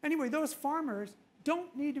anyway, those farmers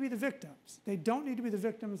don't need to be the victims. They don't need to be the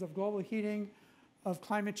victims of global heating, of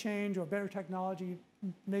climate change, or better technology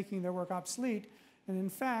making their work obsolete. And in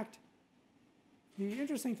fact, the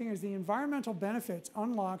interesting thing is the environmental benefits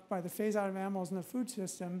unlocked by the phase out of animals in the food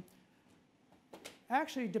system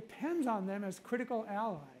actually depends on them as critical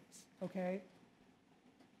allies, okay?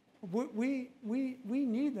 We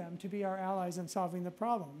need them to be our allies in solving the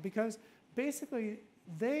problem because basically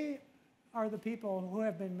they are the people who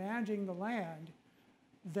have been managing the land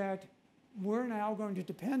that we're now going to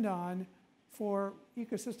depend on for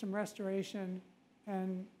ecosystem restoration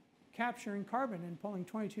and capturing carbon and pulling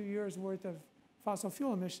 22 years worth of fossil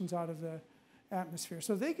fuel emissions out of the atmosphere.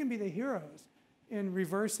 So they can be the heroes in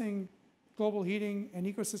reversing global heating and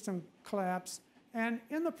ecosystem collapse and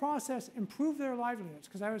in the process improve their livelihoods.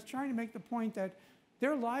 Because I was trying to make the point that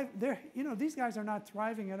these guys are not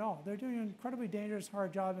thriving at all. They're doing an incredibly dangerous,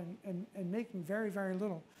 hard job and making very, very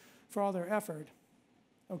little for all their effort.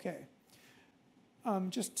 Okay.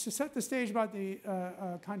 Just to set the stage about the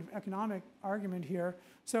kind of economic argument here.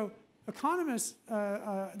 So economists,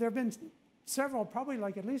 there have been several, probably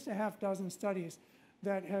like at least a half dozen studies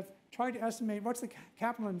that have tried to estimate what's the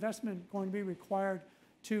capital investment going to be required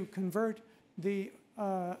to convert the,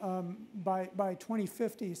 by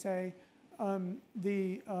 2050, say,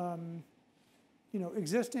 the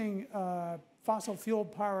existing fossil fuel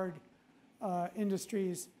powered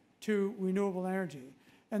industries to renewable energy.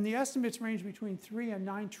 And the estimates range between $3 and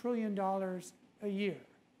 $9 trillion a year,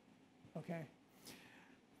 okay?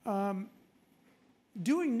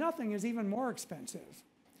 Doing nothing is even more expensive.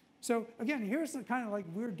 So again, here's the kind of like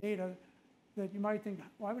weird data that you might think,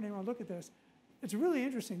 why would anyone look at this? It's really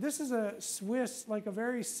interesting. This is a Swiss, like a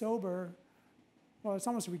very sober, well, it's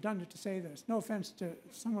almost redundant to say this. No offense to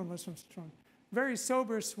someone was from very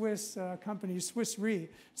sober Swiss company, Swiss Re.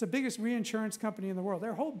 It's the biggest reinsurance company in the world.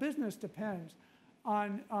 Their whole business depends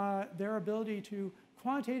on their ability to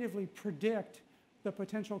quantitatively predict the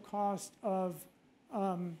potential cost of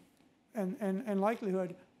and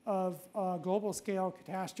likelihood of global scale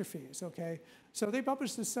catastrophes, okay? So they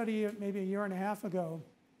published a study maybe a year and a half ago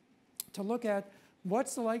to look at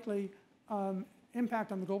what's the likely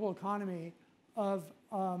impact on the global economy of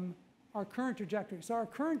our current trajectory. So our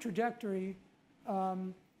current trajectory,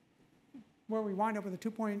 where we wind up with a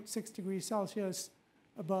 2.6 degrees Celsius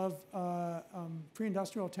above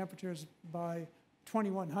pre-industrial temperatures by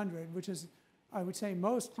 2100, which is, I would say,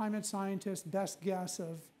 most climate scientists' best guess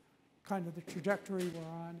of kind of the trajectory we're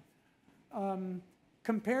on,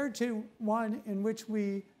 compared to one in which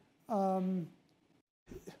we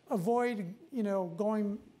avoid,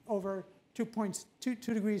 going over 2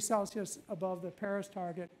 degrees Celsius above the Paris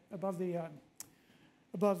target, above the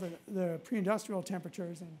pre-industrial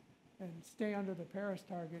temperatures, and stay under the Paris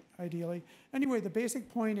target, ideally. Anyway, the basic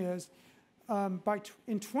point is, in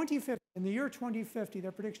 2050, in the year 2050,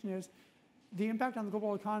 their prediction is the impact on the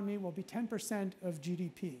global economy will be 10% of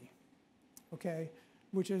GDP, okay,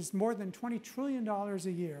 which is more than $20 trillion a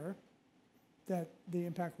year that the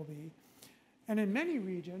impact will be. And in many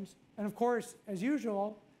regions, and of course, as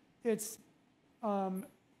usual, it's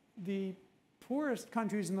the poorest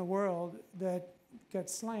countries in the world that get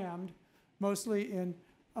slammed, mostly in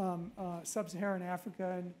sub-Saharan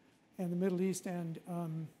Africa and the Middle East and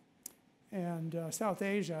South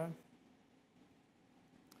Asia.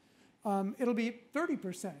 It'll be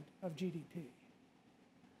 30% of GDP.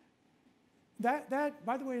 That,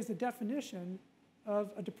 by the way, is the definition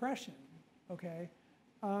of a depression, okay?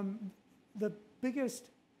 The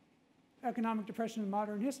biggest economic depression in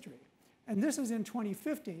modern history. And this is in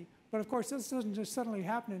 2050, but of course this doesn't just suddenly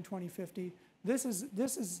happen in 2050. This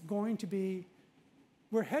is going to be,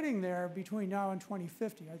 we're heading there between now and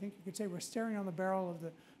 2050. I think you could say we're staring on the barrel of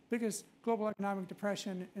the biggest global economic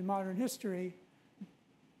depression in modern history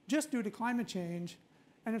just due to climate change,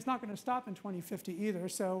 and it's not going to stop in 2050 either,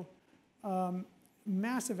 so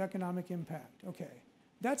massive economic impact, okay.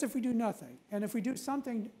 That's if we do nothing. And if we do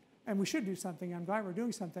something, and we should do something, I'm glad we're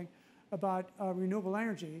doing something about renewable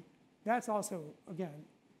energy, that's also, again,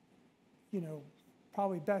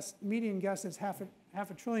 probably median guess is half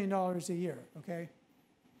a trillion dollars a year, okay?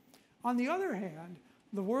 On the other hand,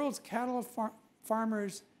 the world's cattle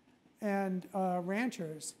farmers and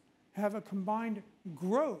ranchers have a combined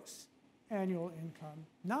gross annual income,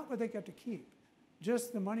 not what they get to keep,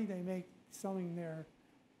 just the money they make selling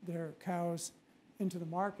their cows into the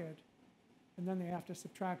market, and then they have to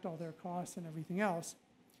subtract all their costs and everything else.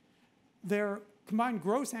 Their combined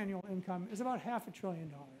gross annual income is about $500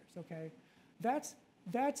 billion, okay? That's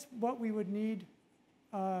what we would need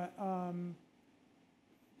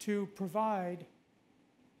to provide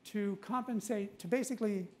to compensate, to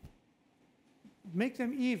basically make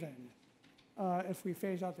them even if we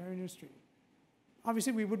phase out their industry.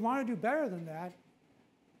 Obviously, we would want to do better than that,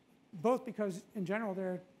 both because, in general,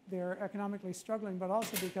 they're economically struggling, but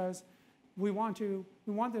also because we want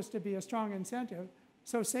this to be a strong incentive.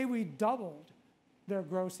 So say we doubled their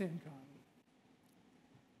gross income,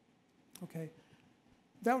 okay?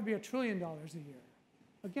 That would be $1 trillion a year.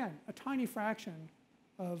 Again, a tiny fraction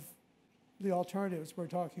of the alternatives we're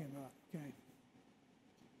talking about, okay?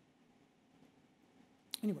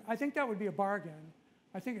 Anyway, I think that would be a bargain.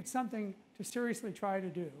 I think it's something to seriously try to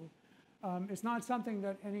do. It's not something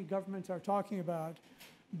that any governments are talking about,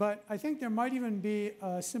 but I think there might even be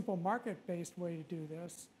a simple market-based way to do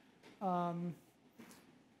this.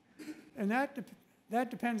 And that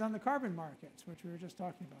depends on the carbon markets, which we were just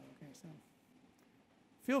talking about, okay? So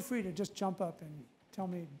feel free to just jump up and tell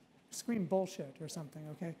me, scream bullshit or something,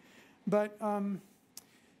 okay? But,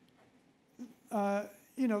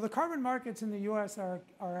 the carbon markets in the US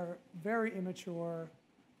are very immature.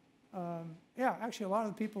 Yeah, actually, a lot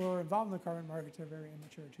of the people who are involved in the carbon markets are very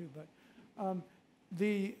immature too, but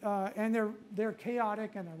and they're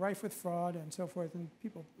chaotic and they're rife with fraud and so forth, and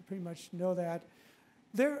people pretty much know that.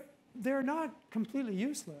 They're not completely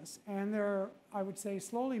useless, and they're, I would say,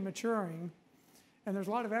 slowly maturing, and there's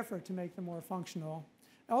a lot of effort to make them more functional.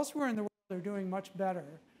 Elsewhere in the world, they're doing much better.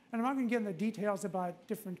 And I'm not going to get into the details about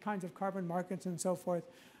different kinds of carbon markets and so forth,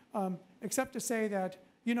 except to say that,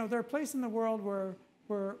 there are places in the world where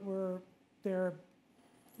they're,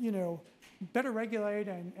 better regulated,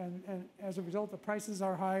 and as a result, the prices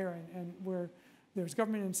are higher, and where there's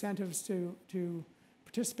government incentives to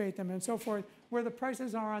participate in them and so forth, where the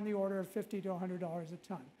prices are on the order of $50 to $100 a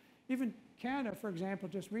ton. Even Canada, for example,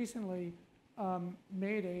 just recently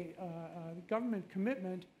made a government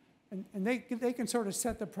commitment, and they can sort of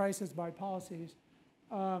set the prices by policies,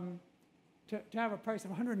 to have a price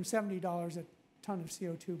of $170 a ton of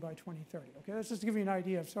CO2 by 2030. Okay, that's just to give you an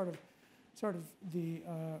idea of sort of the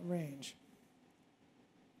range.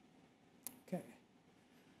 Okay.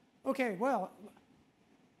 Okay, well,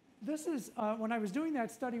 this is, when I was doing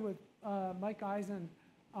that study with Mike Eisen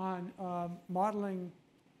on modeling,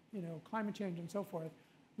 climate change and so forth,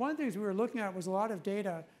 one of the things we were looking at was a lot of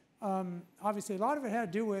data. Obviously, a lot of it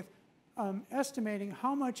had to do with estimating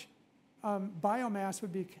how much biomass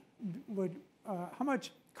how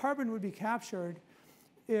much carbon would be captured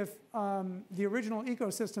if the original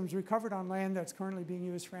ecosystems recovered on land that's currently being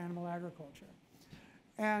used for animal agriculture.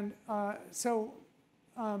 And so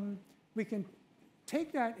we can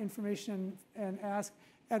take that information and ask,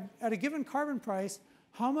 at a given carbon price,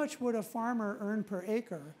 how much would a farmer earn per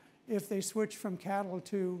acre if they switch from cattle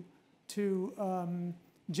to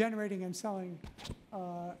generating and selling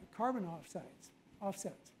carbon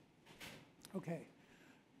offsets? Okay.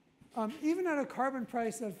 Even at a carbon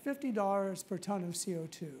price of $50 per ton of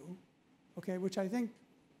CO2, okay, which I think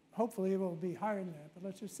hopefully will be higher than that, but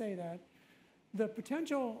let's just say that, the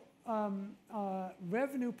potential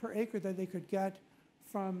revenue per acre that they could get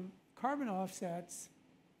from carbon offsets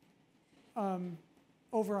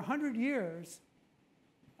over 100 years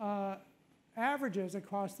averages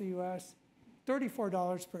across the US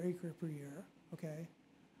 $34 per acre per year, okay?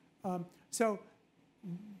 So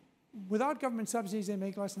without government subsidies, they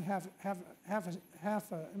make less than half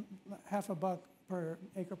a buck per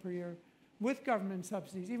acre per year. With government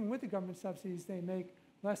subsidies, even with the government subsidies, they make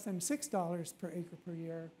less than $6 per acre per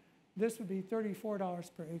year. This would be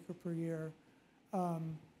 $34 per acre per year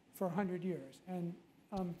for 100 years. And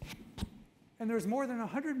there's more than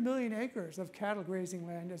 100 million acres of cattle grazing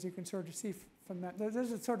land, as you can sort of see from that. This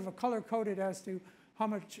is sort of a color-coded as to how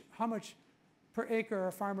much per acre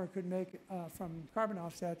a farmer could make from carbon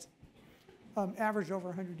offsets, averaged over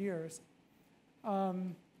 100 years.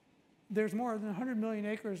 There's more than 100 million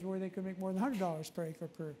acres where they could make more than $100 per acre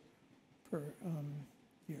per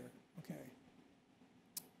year. Okay.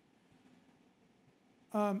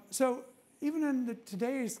 So even in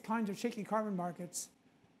today's kinds of shaky carbon markets,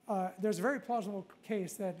 there's a very plausible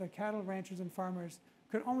case that the cattle ranchers and farmers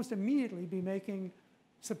could almost immediately be making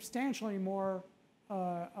substantially more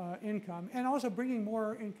income and also bringing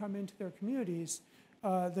more income into their communities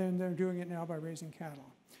than they're doing it now by raising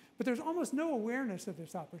cattle. But there's almost no awareness of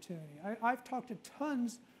this opportunity. I've talked to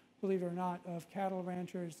tons, believe it or not, of cattle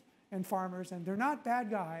ranchers and farmers, and they're not bad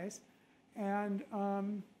guys. And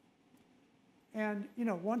one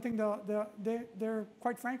thing they're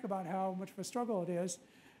quite frank about how much of a struggle it is,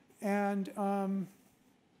 and none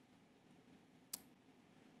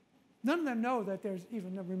of them know that there's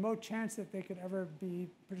even a remote chance that they could ever be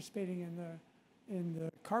participating in the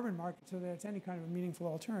carbon market so that it's any kind of a meaningful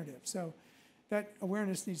alternative. So that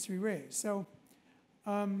awareness needs to be raised. So,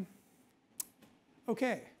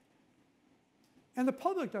 okay. And the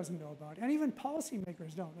public doesn't know about it, and even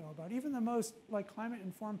policymakers don't know about it. Even the most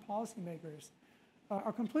climate-informed policymakers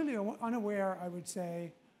are completely unaware, I would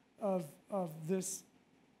say, of this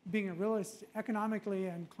being a realistic, economically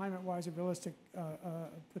and climate-wise, a realistic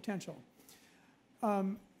potential.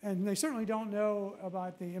 And they certainly don't know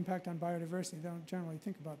about the impact on biodiversity. They don't generally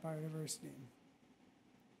think about biodiversity.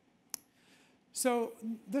 So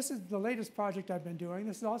this is the latest project I've been doing.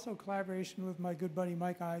 This is also a collaboration with my good buddy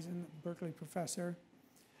Mike Eisen, Berkeley professor,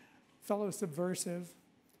 fellow subversive.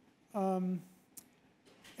 And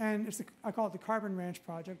I call it the Carbon Ranch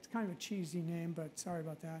Project. It's kind of a cheesy name, but sorry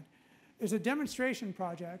about that. It's a demonstration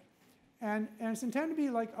project, and it's intended to be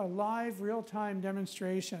like a live, real-time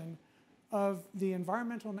demonstration of the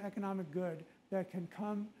environmental and economic good that can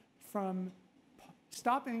come from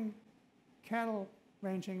stopping cattle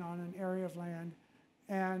ranching on an area of land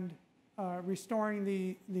and restoring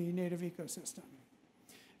the native ecosystem.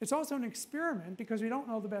 It's also an experiment because we don't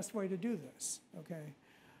know the best way to do this, okay?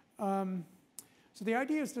 So the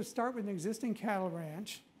idea is to start with an existing cattle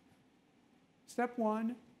ranch. Step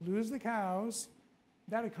one, lose the cows.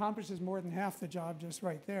 That accomplishes more than half the job just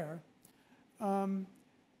right there. And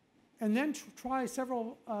then try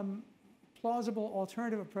several plausible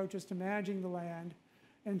alternative approaches to managing the land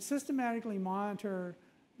and systematically monitor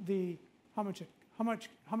how much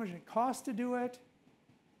it costs to do it,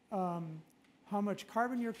 how much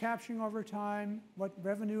carbon you're capturing over time, what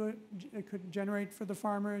revenue it could generate for the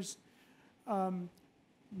farmers,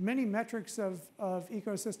 many metrics of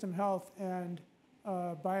ecosystem health and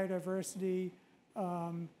biodiversity,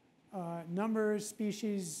 numbers,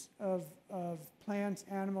 species of plants,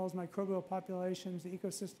 animals, microbial populations, the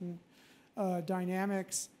ecosystem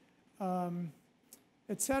dynamics,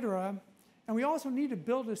 et cetera. And we also need to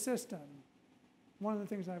build a system. One of the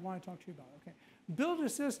things I want to talk to you about, okay. Build a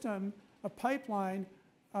system, a pipeline,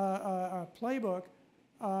 a playbook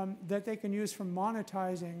that they can use for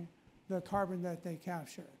monetizing the carbon that they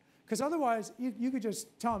capture. Because otherwise, you could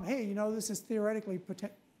just tell them, hey, this is theoretically,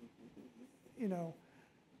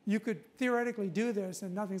 you could theoretically do this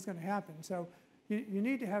and nothing's going to happen. So you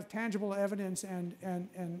need to have tangible evidence and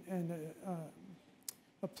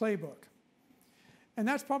a playbook. And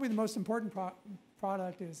that's probably the most important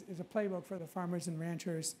product is a playbook for the farmers and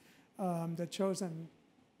ranchers that shows them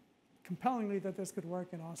compellingly that this could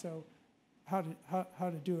work and also how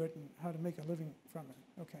to do it and how to make a living from it.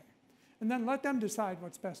 Okay. And then let them decide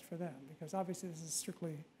what's best for them, because obviously this is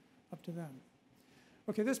strictly up to them.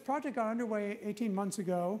 Okay, this project got underway 18 months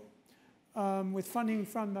ago with funding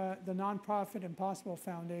from the nonprofit Impossible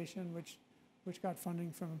Foundation, which got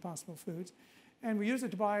funding from Impossible Foods. And we used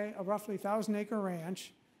it to buy a roughly 1,000-acre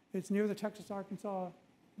ranch. It's near the Texas-Arkansas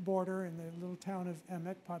border in the little town of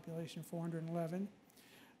Emmett, population 411.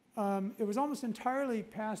 It was almost entirely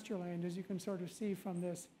pasture land, as you can sort of see from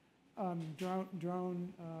this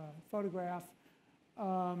drone photograph.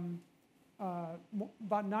 About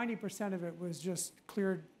 90% of it was just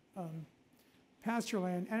cleared pasture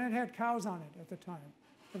land, and it had cows on it at the time.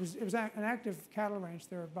 It was an active cattle ranch.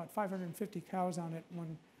 There were about 550 cows on it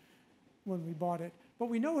when we bought it. But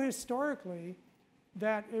we know historically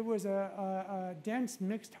that it was a dense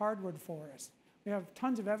mixed hardwood forest. We have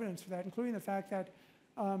tons of evidence for that, including the fact that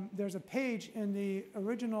there's a page in the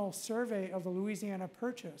original survey of the Louisiana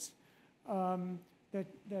Purchase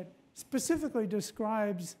that specifically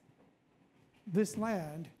describes this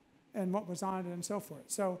land and what was on it and so forth.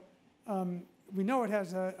 So we know it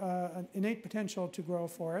has an innate potential to grow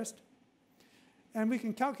forest. And we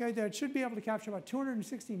can calculate that it should be able to capture about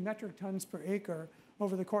 260 metric tons per acre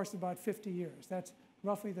over the course of about 50 years. That's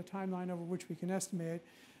roughly the timeline over which we can estimate.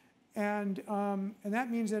 And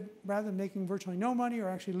that means that rather than making virtually no money or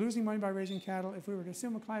actually losing money by raising cattle, if we were to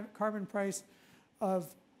assume a carbon price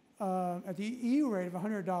of, at the EU rate of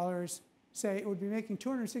 $100, say it would be making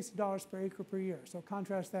 $260 per acre per year. So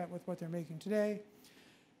contrast that with what they're making today.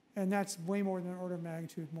 And that's way more than an order of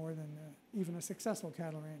magnitude more than even a successful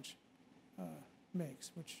cattle ranch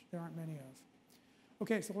makes, which there aren't many of.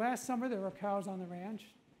 Okay, so last summer there were cows on the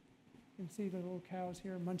ranch. You can see the little cows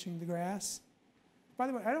here munching the grass. By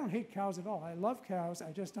the way, I don't hate cows at all. I love cows.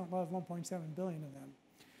 I just don't love 1.7 billion of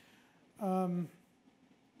them.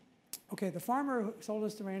 Okay, the farmer who sold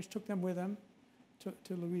us the ranch took them with him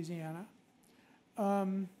to Louisiana.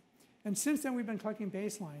 And since then, we've been collecting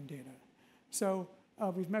baseline data. So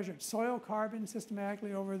we've measured soil carbon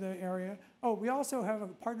systematically over the area. Oh, we also have a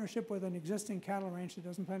partnership with an existing cattle ranch that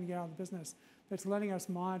doesn't plan to get out of the business that's letting us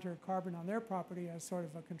monitor carbon on their property as sort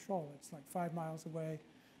of a control. It's like 5 miles away,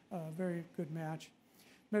 very good match.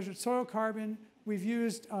 Measured soil carbon. We've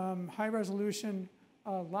used high-resolution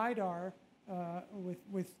LiDAR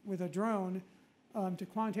with a drone to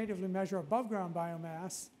quantitatively measure above-ground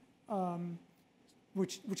biomass,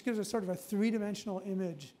 which gives us sort of a 3-dimensional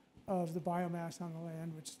image of the biomass on the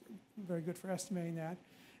land, which is very good for estimating that.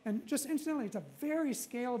 And just incidentally, it's a very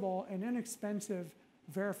scalable and inexpensive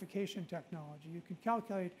verification technology. You can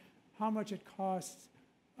calculate how much it costs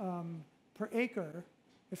per acre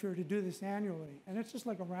if we were to do this annually. And it's just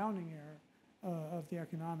like a rounding error of the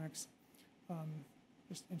economics,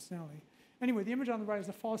 just incidentally. Anyway, the image on the right is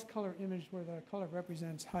a false color image where the color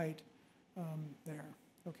represents height there.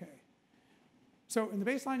 Okay. So in the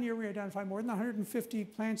baseline year, we identified more than 150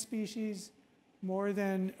 plant species, more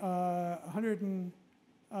than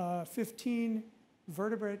 115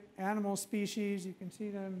 vertebrate animal species. You can see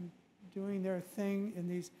them doing their thing in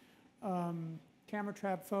these camera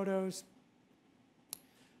trap photos.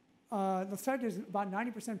 The site is about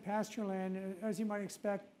 90% pasture land. As you might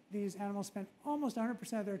expect, these animals spend almost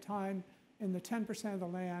 100% of their time in the 10% of the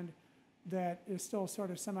land that is still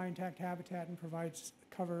sort of semi-intact habitat and provides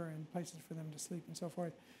cover and places for them to sleep and so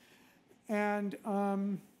forth. And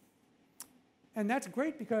that's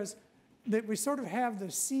great because we sort of have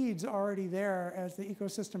the seeds already there as the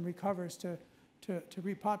ecosystem recovers to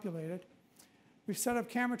repopulate it. We've set up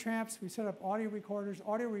camera traps, we've set up audio recorder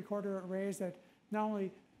arrays that not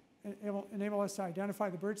only enable us to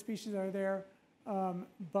identify the bird species that are there,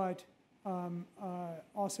 but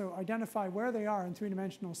also identify where they are in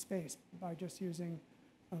 3-dimensional space by just using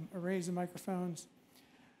arrays of microphones.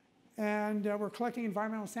 And we're collecting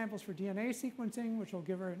environmental samples for DNA sequencing, which will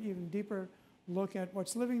give her an even deeper look at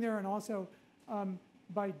what's living there, and also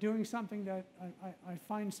by doing something that I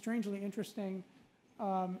find strangely interesting,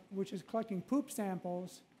 which is collecting poop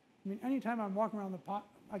samples. I mean, anytime I'm walking around the pot,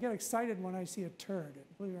 I get excited when I see a turd,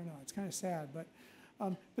 believe it or not. It's kind of sad, but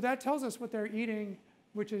that tells us what they're eating,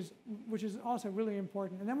 which is also really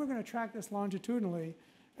important. And then we're going to track this longitudinally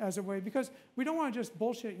as a way, because we don't want to just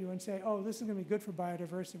bullshit you and say, oh, this is going to be good for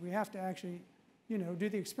biodiversity. We have to actually do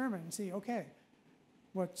the experiment and see, okay,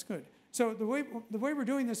 what's good. So the way we're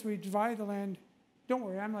doing this, we divide the land. Don't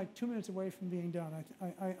worry, I'm like 2 minutes away from being done.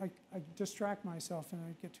 I distract myself and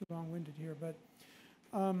I get too long-winded here. But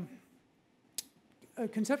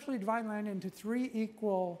conceptually divide land into 3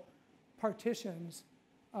 equal partitions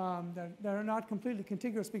that are not completely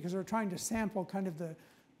contiguous because we're trying to sample kind of the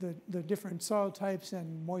different soil types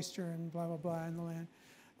and moisture and blah, blah, blah in the land.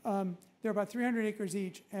 They're about 300 acres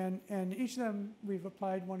each, and each of them we've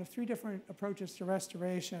applied one of 3 different approaches to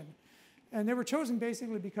restoration. And they were chosen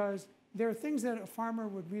basically because there are things that a farmer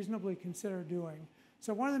would reasonably consider doing.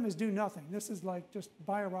 So one of them is do nothing. This is like just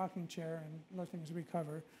buy a rocking chair and let things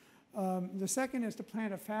recover. The second is to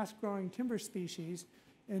plant a fast-growing timber species,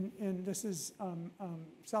 and this is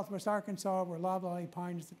southwest Arkansas, where loblolly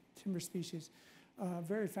pine is the timber species,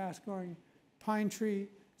 very fast-growing pine tree.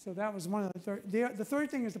 So that was one of the third. The third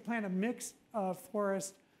thing is to plant a mixed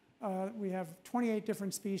forest. We have 28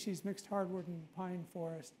 different species, mixed hardwood and pine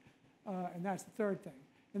forest, and that's the third thing.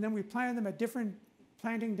 And then we planted them at different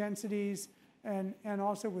planting densities and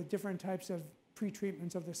also with different types of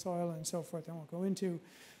pre-treatments of the soil and so forth I won't go into.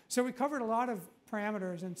 So we covered a lot of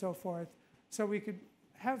parameters and so forth, so we could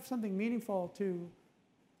have something meaningful to,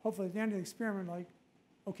 hopefully at the end of the experiment, like,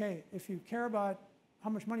 okay, if you care about how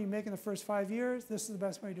much money you make in the first 5 years, this is the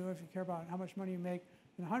best way to do it. If you care about how much money you make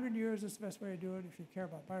in 100 years, this is the best way to do it. If you care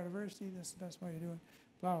about biodiversity, this is the best way to do it.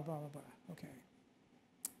 Blah, blah, blah, blah. Okay.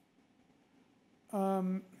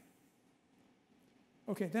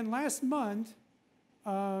 Okay, then last month,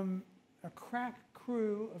 a crack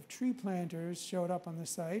crew of tree planters showed up on the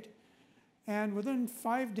site, and within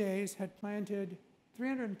 5 days had planted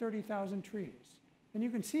 330,000 trees. And you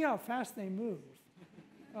can see how fast they move.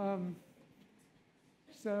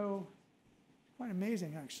 So quite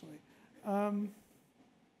amazing, actually.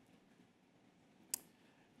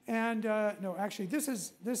 No, actually, this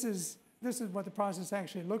is what the process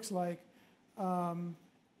actually looks like.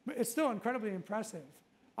 But it's still incredibly impressive.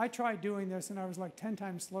 I tried doing this, and I was like 10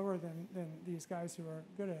 times slower than these guys who are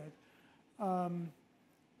good at it.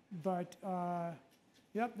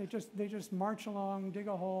 Yep, they just march along, dig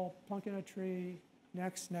a hole, plunk in a tree,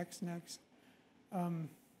 next.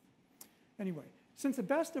 Anyway, since the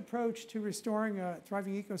best approach to restoring a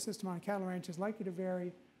thriving ecosystem on a cattle ranch is likely to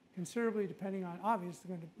vary considerably depending on,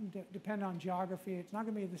 obviously, it's going to depend on geography. It's not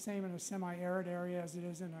going to be the same in a semi-arid area as it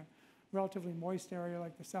is in a relatively moist area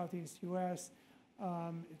like the southeast U.S.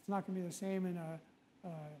 It's not going to be the same in a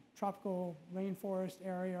tropical rainforest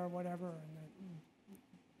area or whatever, in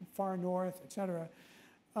the far north, et cetera,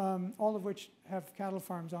 all of which have cattle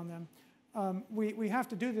farms on them. We have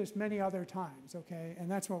to do this many other times, okay?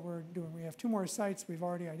 And that's what we're doing. We have 2 more sites we've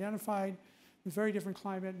already identified with very different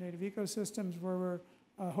climate and native ecosystems where we're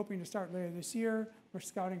hoping to start later this year. We're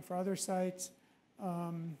scouting for other sites.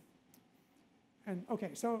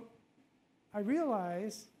 Okay, so I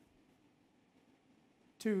realize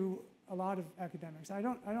to a lot of academics,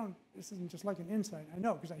 this isn't just like an insight, I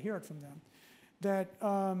know because I hear it from them, that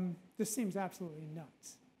this seems absolutely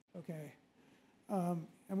nuts, okay?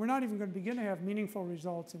 And we're not even going to begin to have meaningful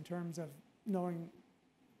results in terms of knowing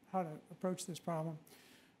how to approach this problem,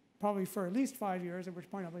 probably for at least 5 years, at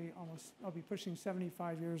which point I'll be pushing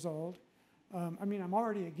 75 years old. I mean, I'm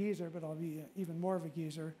already a geezer, but I'll be even more of a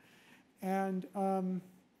geezer. And,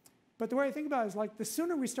 but the way I think about it is like the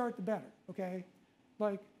sooner we start, the better, okay?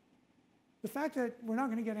 Like the fact that we're not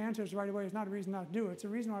going to get answers right away is not a reason not to do it. It's a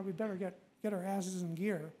reason why we better get our asses in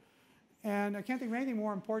gear. And I can't think of anything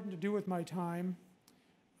more important to do with my time.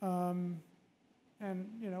 And,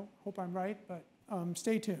 hope I'm right, but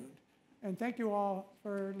stay tuned. And thank you all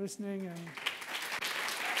for listening and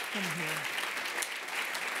coming here.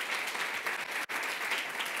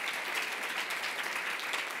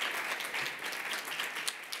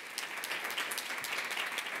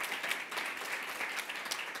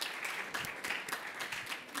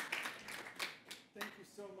 Thank you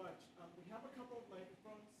so much. We have a couple of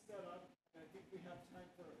microphones set up, and I think we have time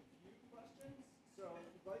for a few questions. So if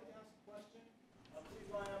you'd like to ask a question, please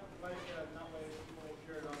line up and write it, and that way people will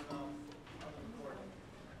hear it on the recording.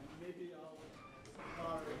 Maybe I'll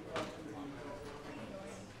moderate questions.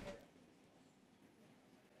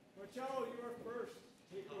 Marcello, you are first.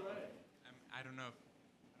 Take it away. I don't know.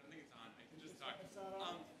 I don't think it's on. I can just talk.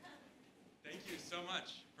 Thank you so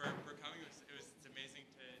much for coming. It's amazing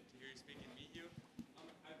to hear you speak and meet you.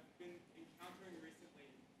 I've been encountering recently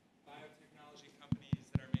biotechnology companies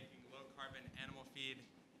that are making low-carbon animal feed,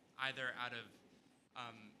 either out of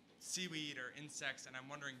seaweed or insects, and I'm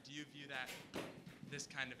wondering, do you view this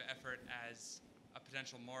kind of effort as a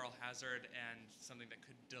potential moral hazard and something that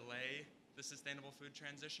could delay the sustainable food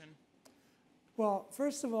transition? Well,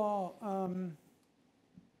 first of all,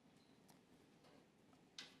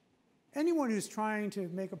 anyone who's trying to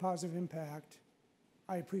make a positive impact,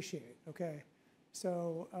 I appreciate, okay?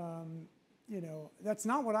 So, you know, that's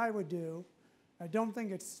not what I would do. I don't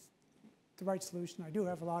think it's the right solution. I do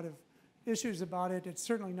have a lot of issues about it. It's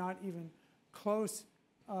certainly not even close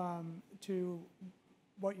to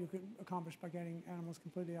what you could accomplish by getting animals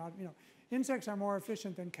completely out. You know, insects are more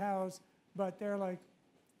efficient than cows, but they're like,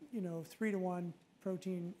 you know, 3-to-1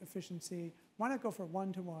 protein efficiency. Why not go for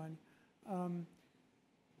 1-to-1?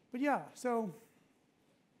 But yeah, so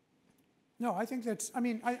no, I think that's, I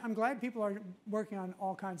mean, I'm glad people are working on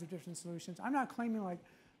all kinds of different solutions. I'm not claiming like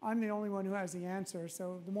I'm the only one who has the answer,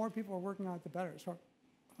 so the more people are working on it, the better, as far as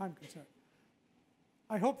I'm concerned.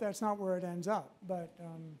 I hope that's not where it ends up, but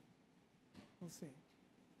we'll see.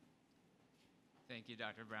 Thank you,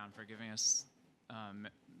 Dr. Brown, for giving us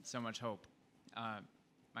so much hope.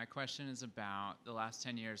 My question is about the last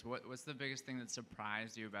 10 years. What's the biggest thing that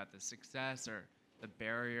surprised you about the success or the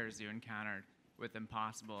barriers you encountered with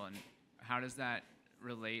Impossible, and how does that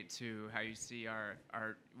relate to how you see our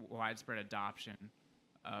widespread adoption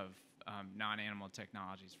of non-animal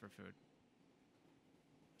technologies for food?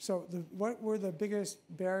 So what were the biggest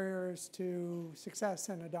barriers to success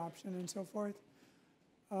and adoption and so forth?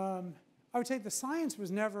 I would say the science was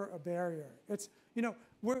never a barrier. It's, you know,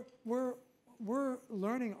 we're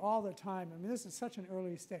learning all the time. I mean, this is such an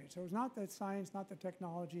early stage. So it's not the science, not the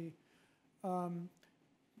technology.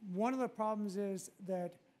 One of the problems is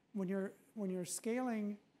that when you're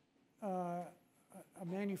scaling a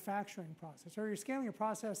manufacturing process, or you're scaling a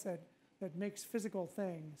process that makes physical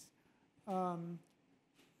things,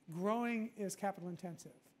 growing is capital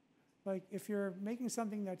intensive. Like if you're making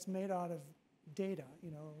something that's made out of data,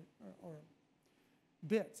 you know, or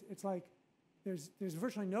bits, it's like there's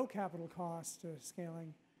virtually no capital cost to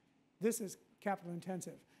scaling. This is capital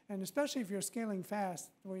intensive. And especially if you're scaling fast,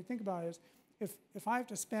 the way you think about it is if I have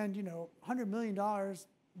to spend, you know, $100 million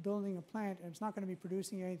building a plant and it's not going to be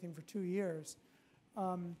producing anything for 2 years,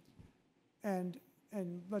 and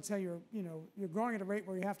let's say you're growing at a rate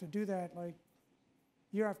where you have to do that like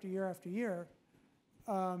year after year after year,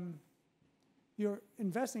 you're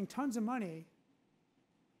investing tons of money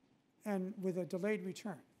and with a delayed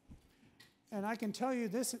return. And I can tell you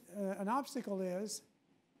this, an obstacle is,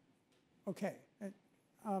 okay,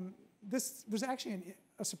 this was actually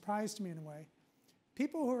a surprise to me in a way.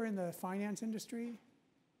 People who are in the finance industry,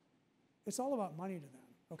 it's all about money to them,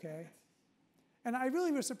 okay? And I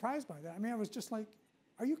really was surprised by that. I mean, I was just like,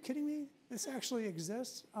 are you kidding me? This actually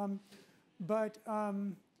exists? Yeah,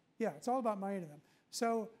 it's all about money to them.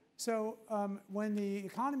 So when the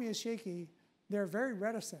economy is shaky, they're very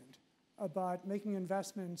reticent about making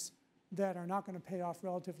investments that are not going to pay off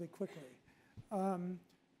relatively quickly.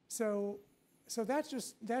 So that's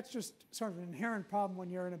just sort of an inherent problem when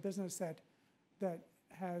you're in a business that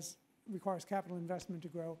requires capital investment to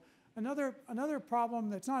grow. Another problem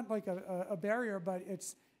that's not like a barrier, but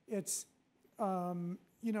it's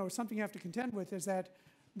you know, something you have to contend with is that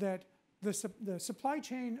the supply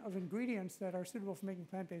chain of ingredients that are suitable for making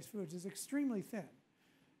plant-based foods is extremely thin.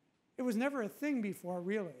 It was never a thing before,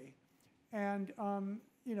 really. And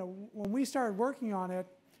you know, when we started working on it,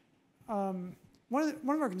 one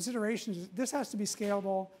of our considerations is this has to be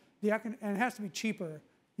scalable, and it has to be cheaper,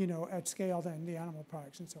 you know, at scale than the animal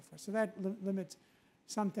products and so forth. So that limits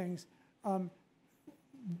some things.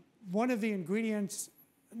 One of the ingredients,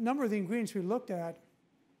 a number of the ingredients we looked at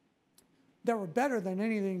that were better than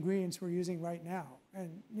any of the ingredients we're using right now,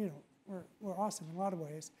 and you know, we're awesome in a lot of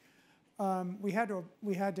ways. We had to,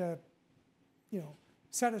 you know,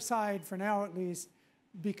 set aside for now at least,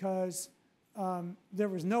 because there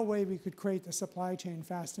was no way we could create the supply chain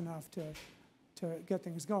fast enough to get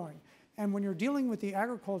things going. And when you're dealing with the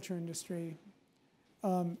agriculture industry,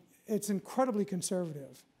 it's incredibly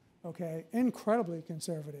conservative, okay? Incredibly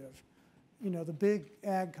conservative. You know, the big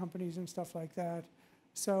ag companies and stuff like that.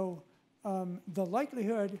 So the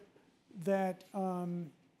likelihood that,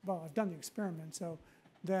 well, I've done the experiment, so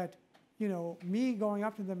that, you know, me going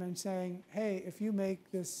up to them and saying, hey, if you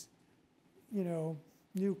make this, you know,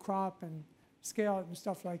 new crop and scale it and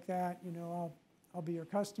stuff like that, you know, I'll be your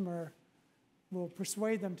customer, will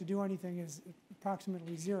persuade them to do anything is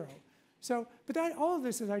approximately zero. So, but that, all of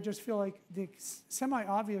this is, I just feel like the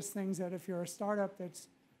semi-obvious things that if you're a startup that's,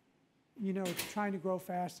 you know, trying to grow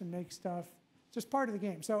fast and make stuff, just part of the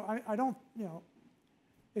game. So I don't, you know,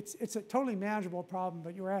 it's a totally manageable problem,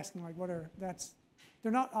 but you were asking like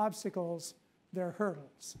they're not obstacles, they're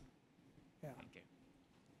hurdles. Yeah. Thank you.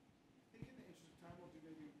 I think in the interest of time, we'll do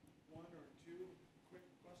maybe one or two quick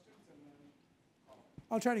questions and then call it.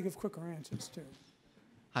 I'll try to give quicker answers too.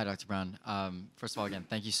 Hi, Dr. Brown. First of all, again,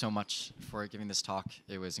 thank you so much for giving this talk.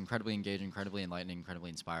 It was incredibly engaging, incredibly enlightening, incredibly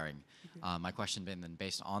inspiring. My question then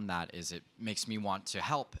based on that is it makes me want to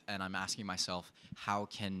help, and I'm asking myself, how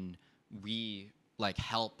can we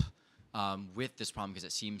help with this problem, because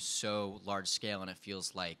it seems so large scale, and it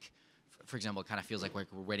feels like, for example, it kind of feels like we're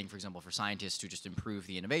waiting, for example, for scientists to just improve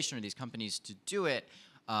the innovation or these companies to do it.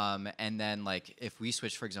 And then, if we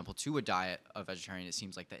switch, for example, to a diet of vegetarian, it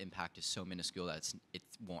seems like the impact is so minuscule that it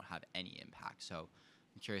won't have any impact. So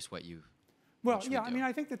I'm curious what you. Well, yeah, I mean,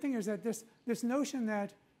 I think the thing is that this notion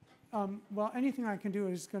that, well, anything I can do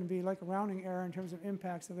is going to be like a rounding error in terms of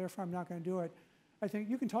impact, so therefore I'm not going to do it. I think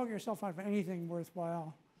you can talk yourself out of anything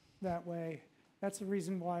worthwhile that way. That's the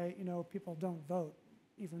reason why, people don't vote,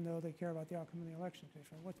 even though they care about the outcome of the election.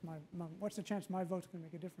 What's the chance my vote's going to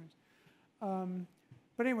make a difference?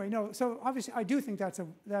 But anyway, no. So obviously, I do think that's a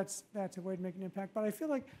way to make an impact. But I feel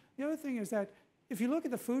like the other thing is that if you look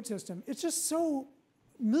at the food system, it's just so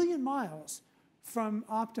million miles from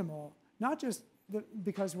optimal. Not just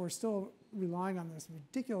because we're still relying on this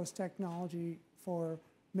ridiculous technology for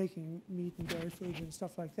making meat and dairy foods and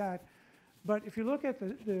stuff like that. But if you look at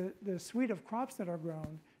the suite of crops that are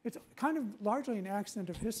grown, it's kind of largely an accident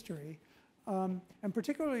of history. And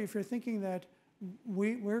particularly if you're thinking that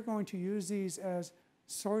we're going to use these as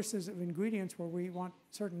sources of ingredients where we want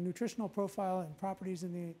certain nutritional profile and properties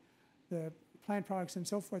in the plant products and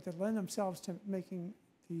so forth that lend themselves to making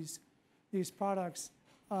these products,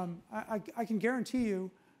 I can guarantee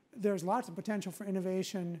you there's lots of potential for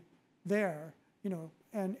innovation there,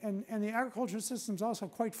 and the agricultural system is also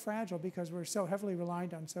quite fragile because we're so heavily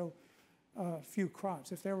reliant on so few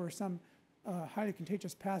crops. If there were some highly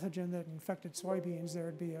contagious pathogen that infected soybeans, there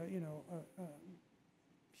would be a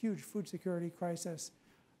huge food security crisis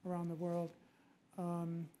around the world.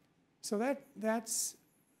 So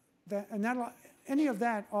any of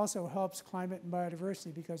that also helps climate and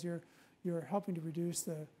biodiversity because you're helping to reduce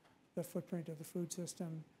the footprint of the food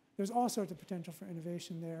system. There's all sorts of potential for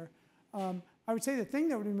innovation there. I would say the thing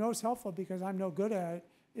that would be most helpful, because I'm no good at it,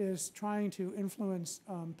 is trying to influence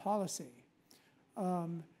policy.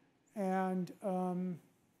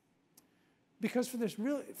 Because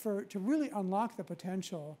to really unlock the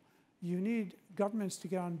potential, you need governments to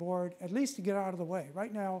get on board, at least to get out of the way.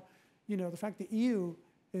 Right now, the fact the EU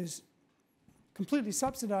is completely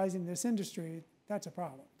subsidizing this industry, that's a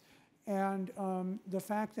problem. And the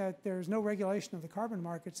fact that there's no regulation of the carbon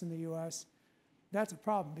markets in the US, that's a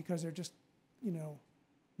problem because they're just,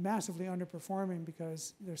 massively underperforming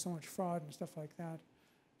because there's so much fraud and stuff like that.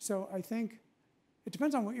 So I think it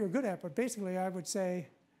depends on what you're good at, but basically I would say,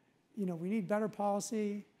 we need better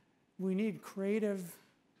policy, we need creative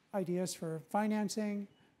ideas for financing,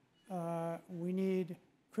 we need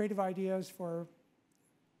creative ideas for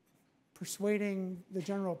persuading the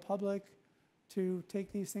general public to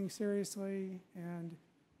take these things seriously, and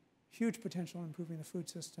huge potential in improving the food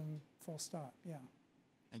system, full stop, yeah.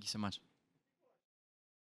 Thank you so much.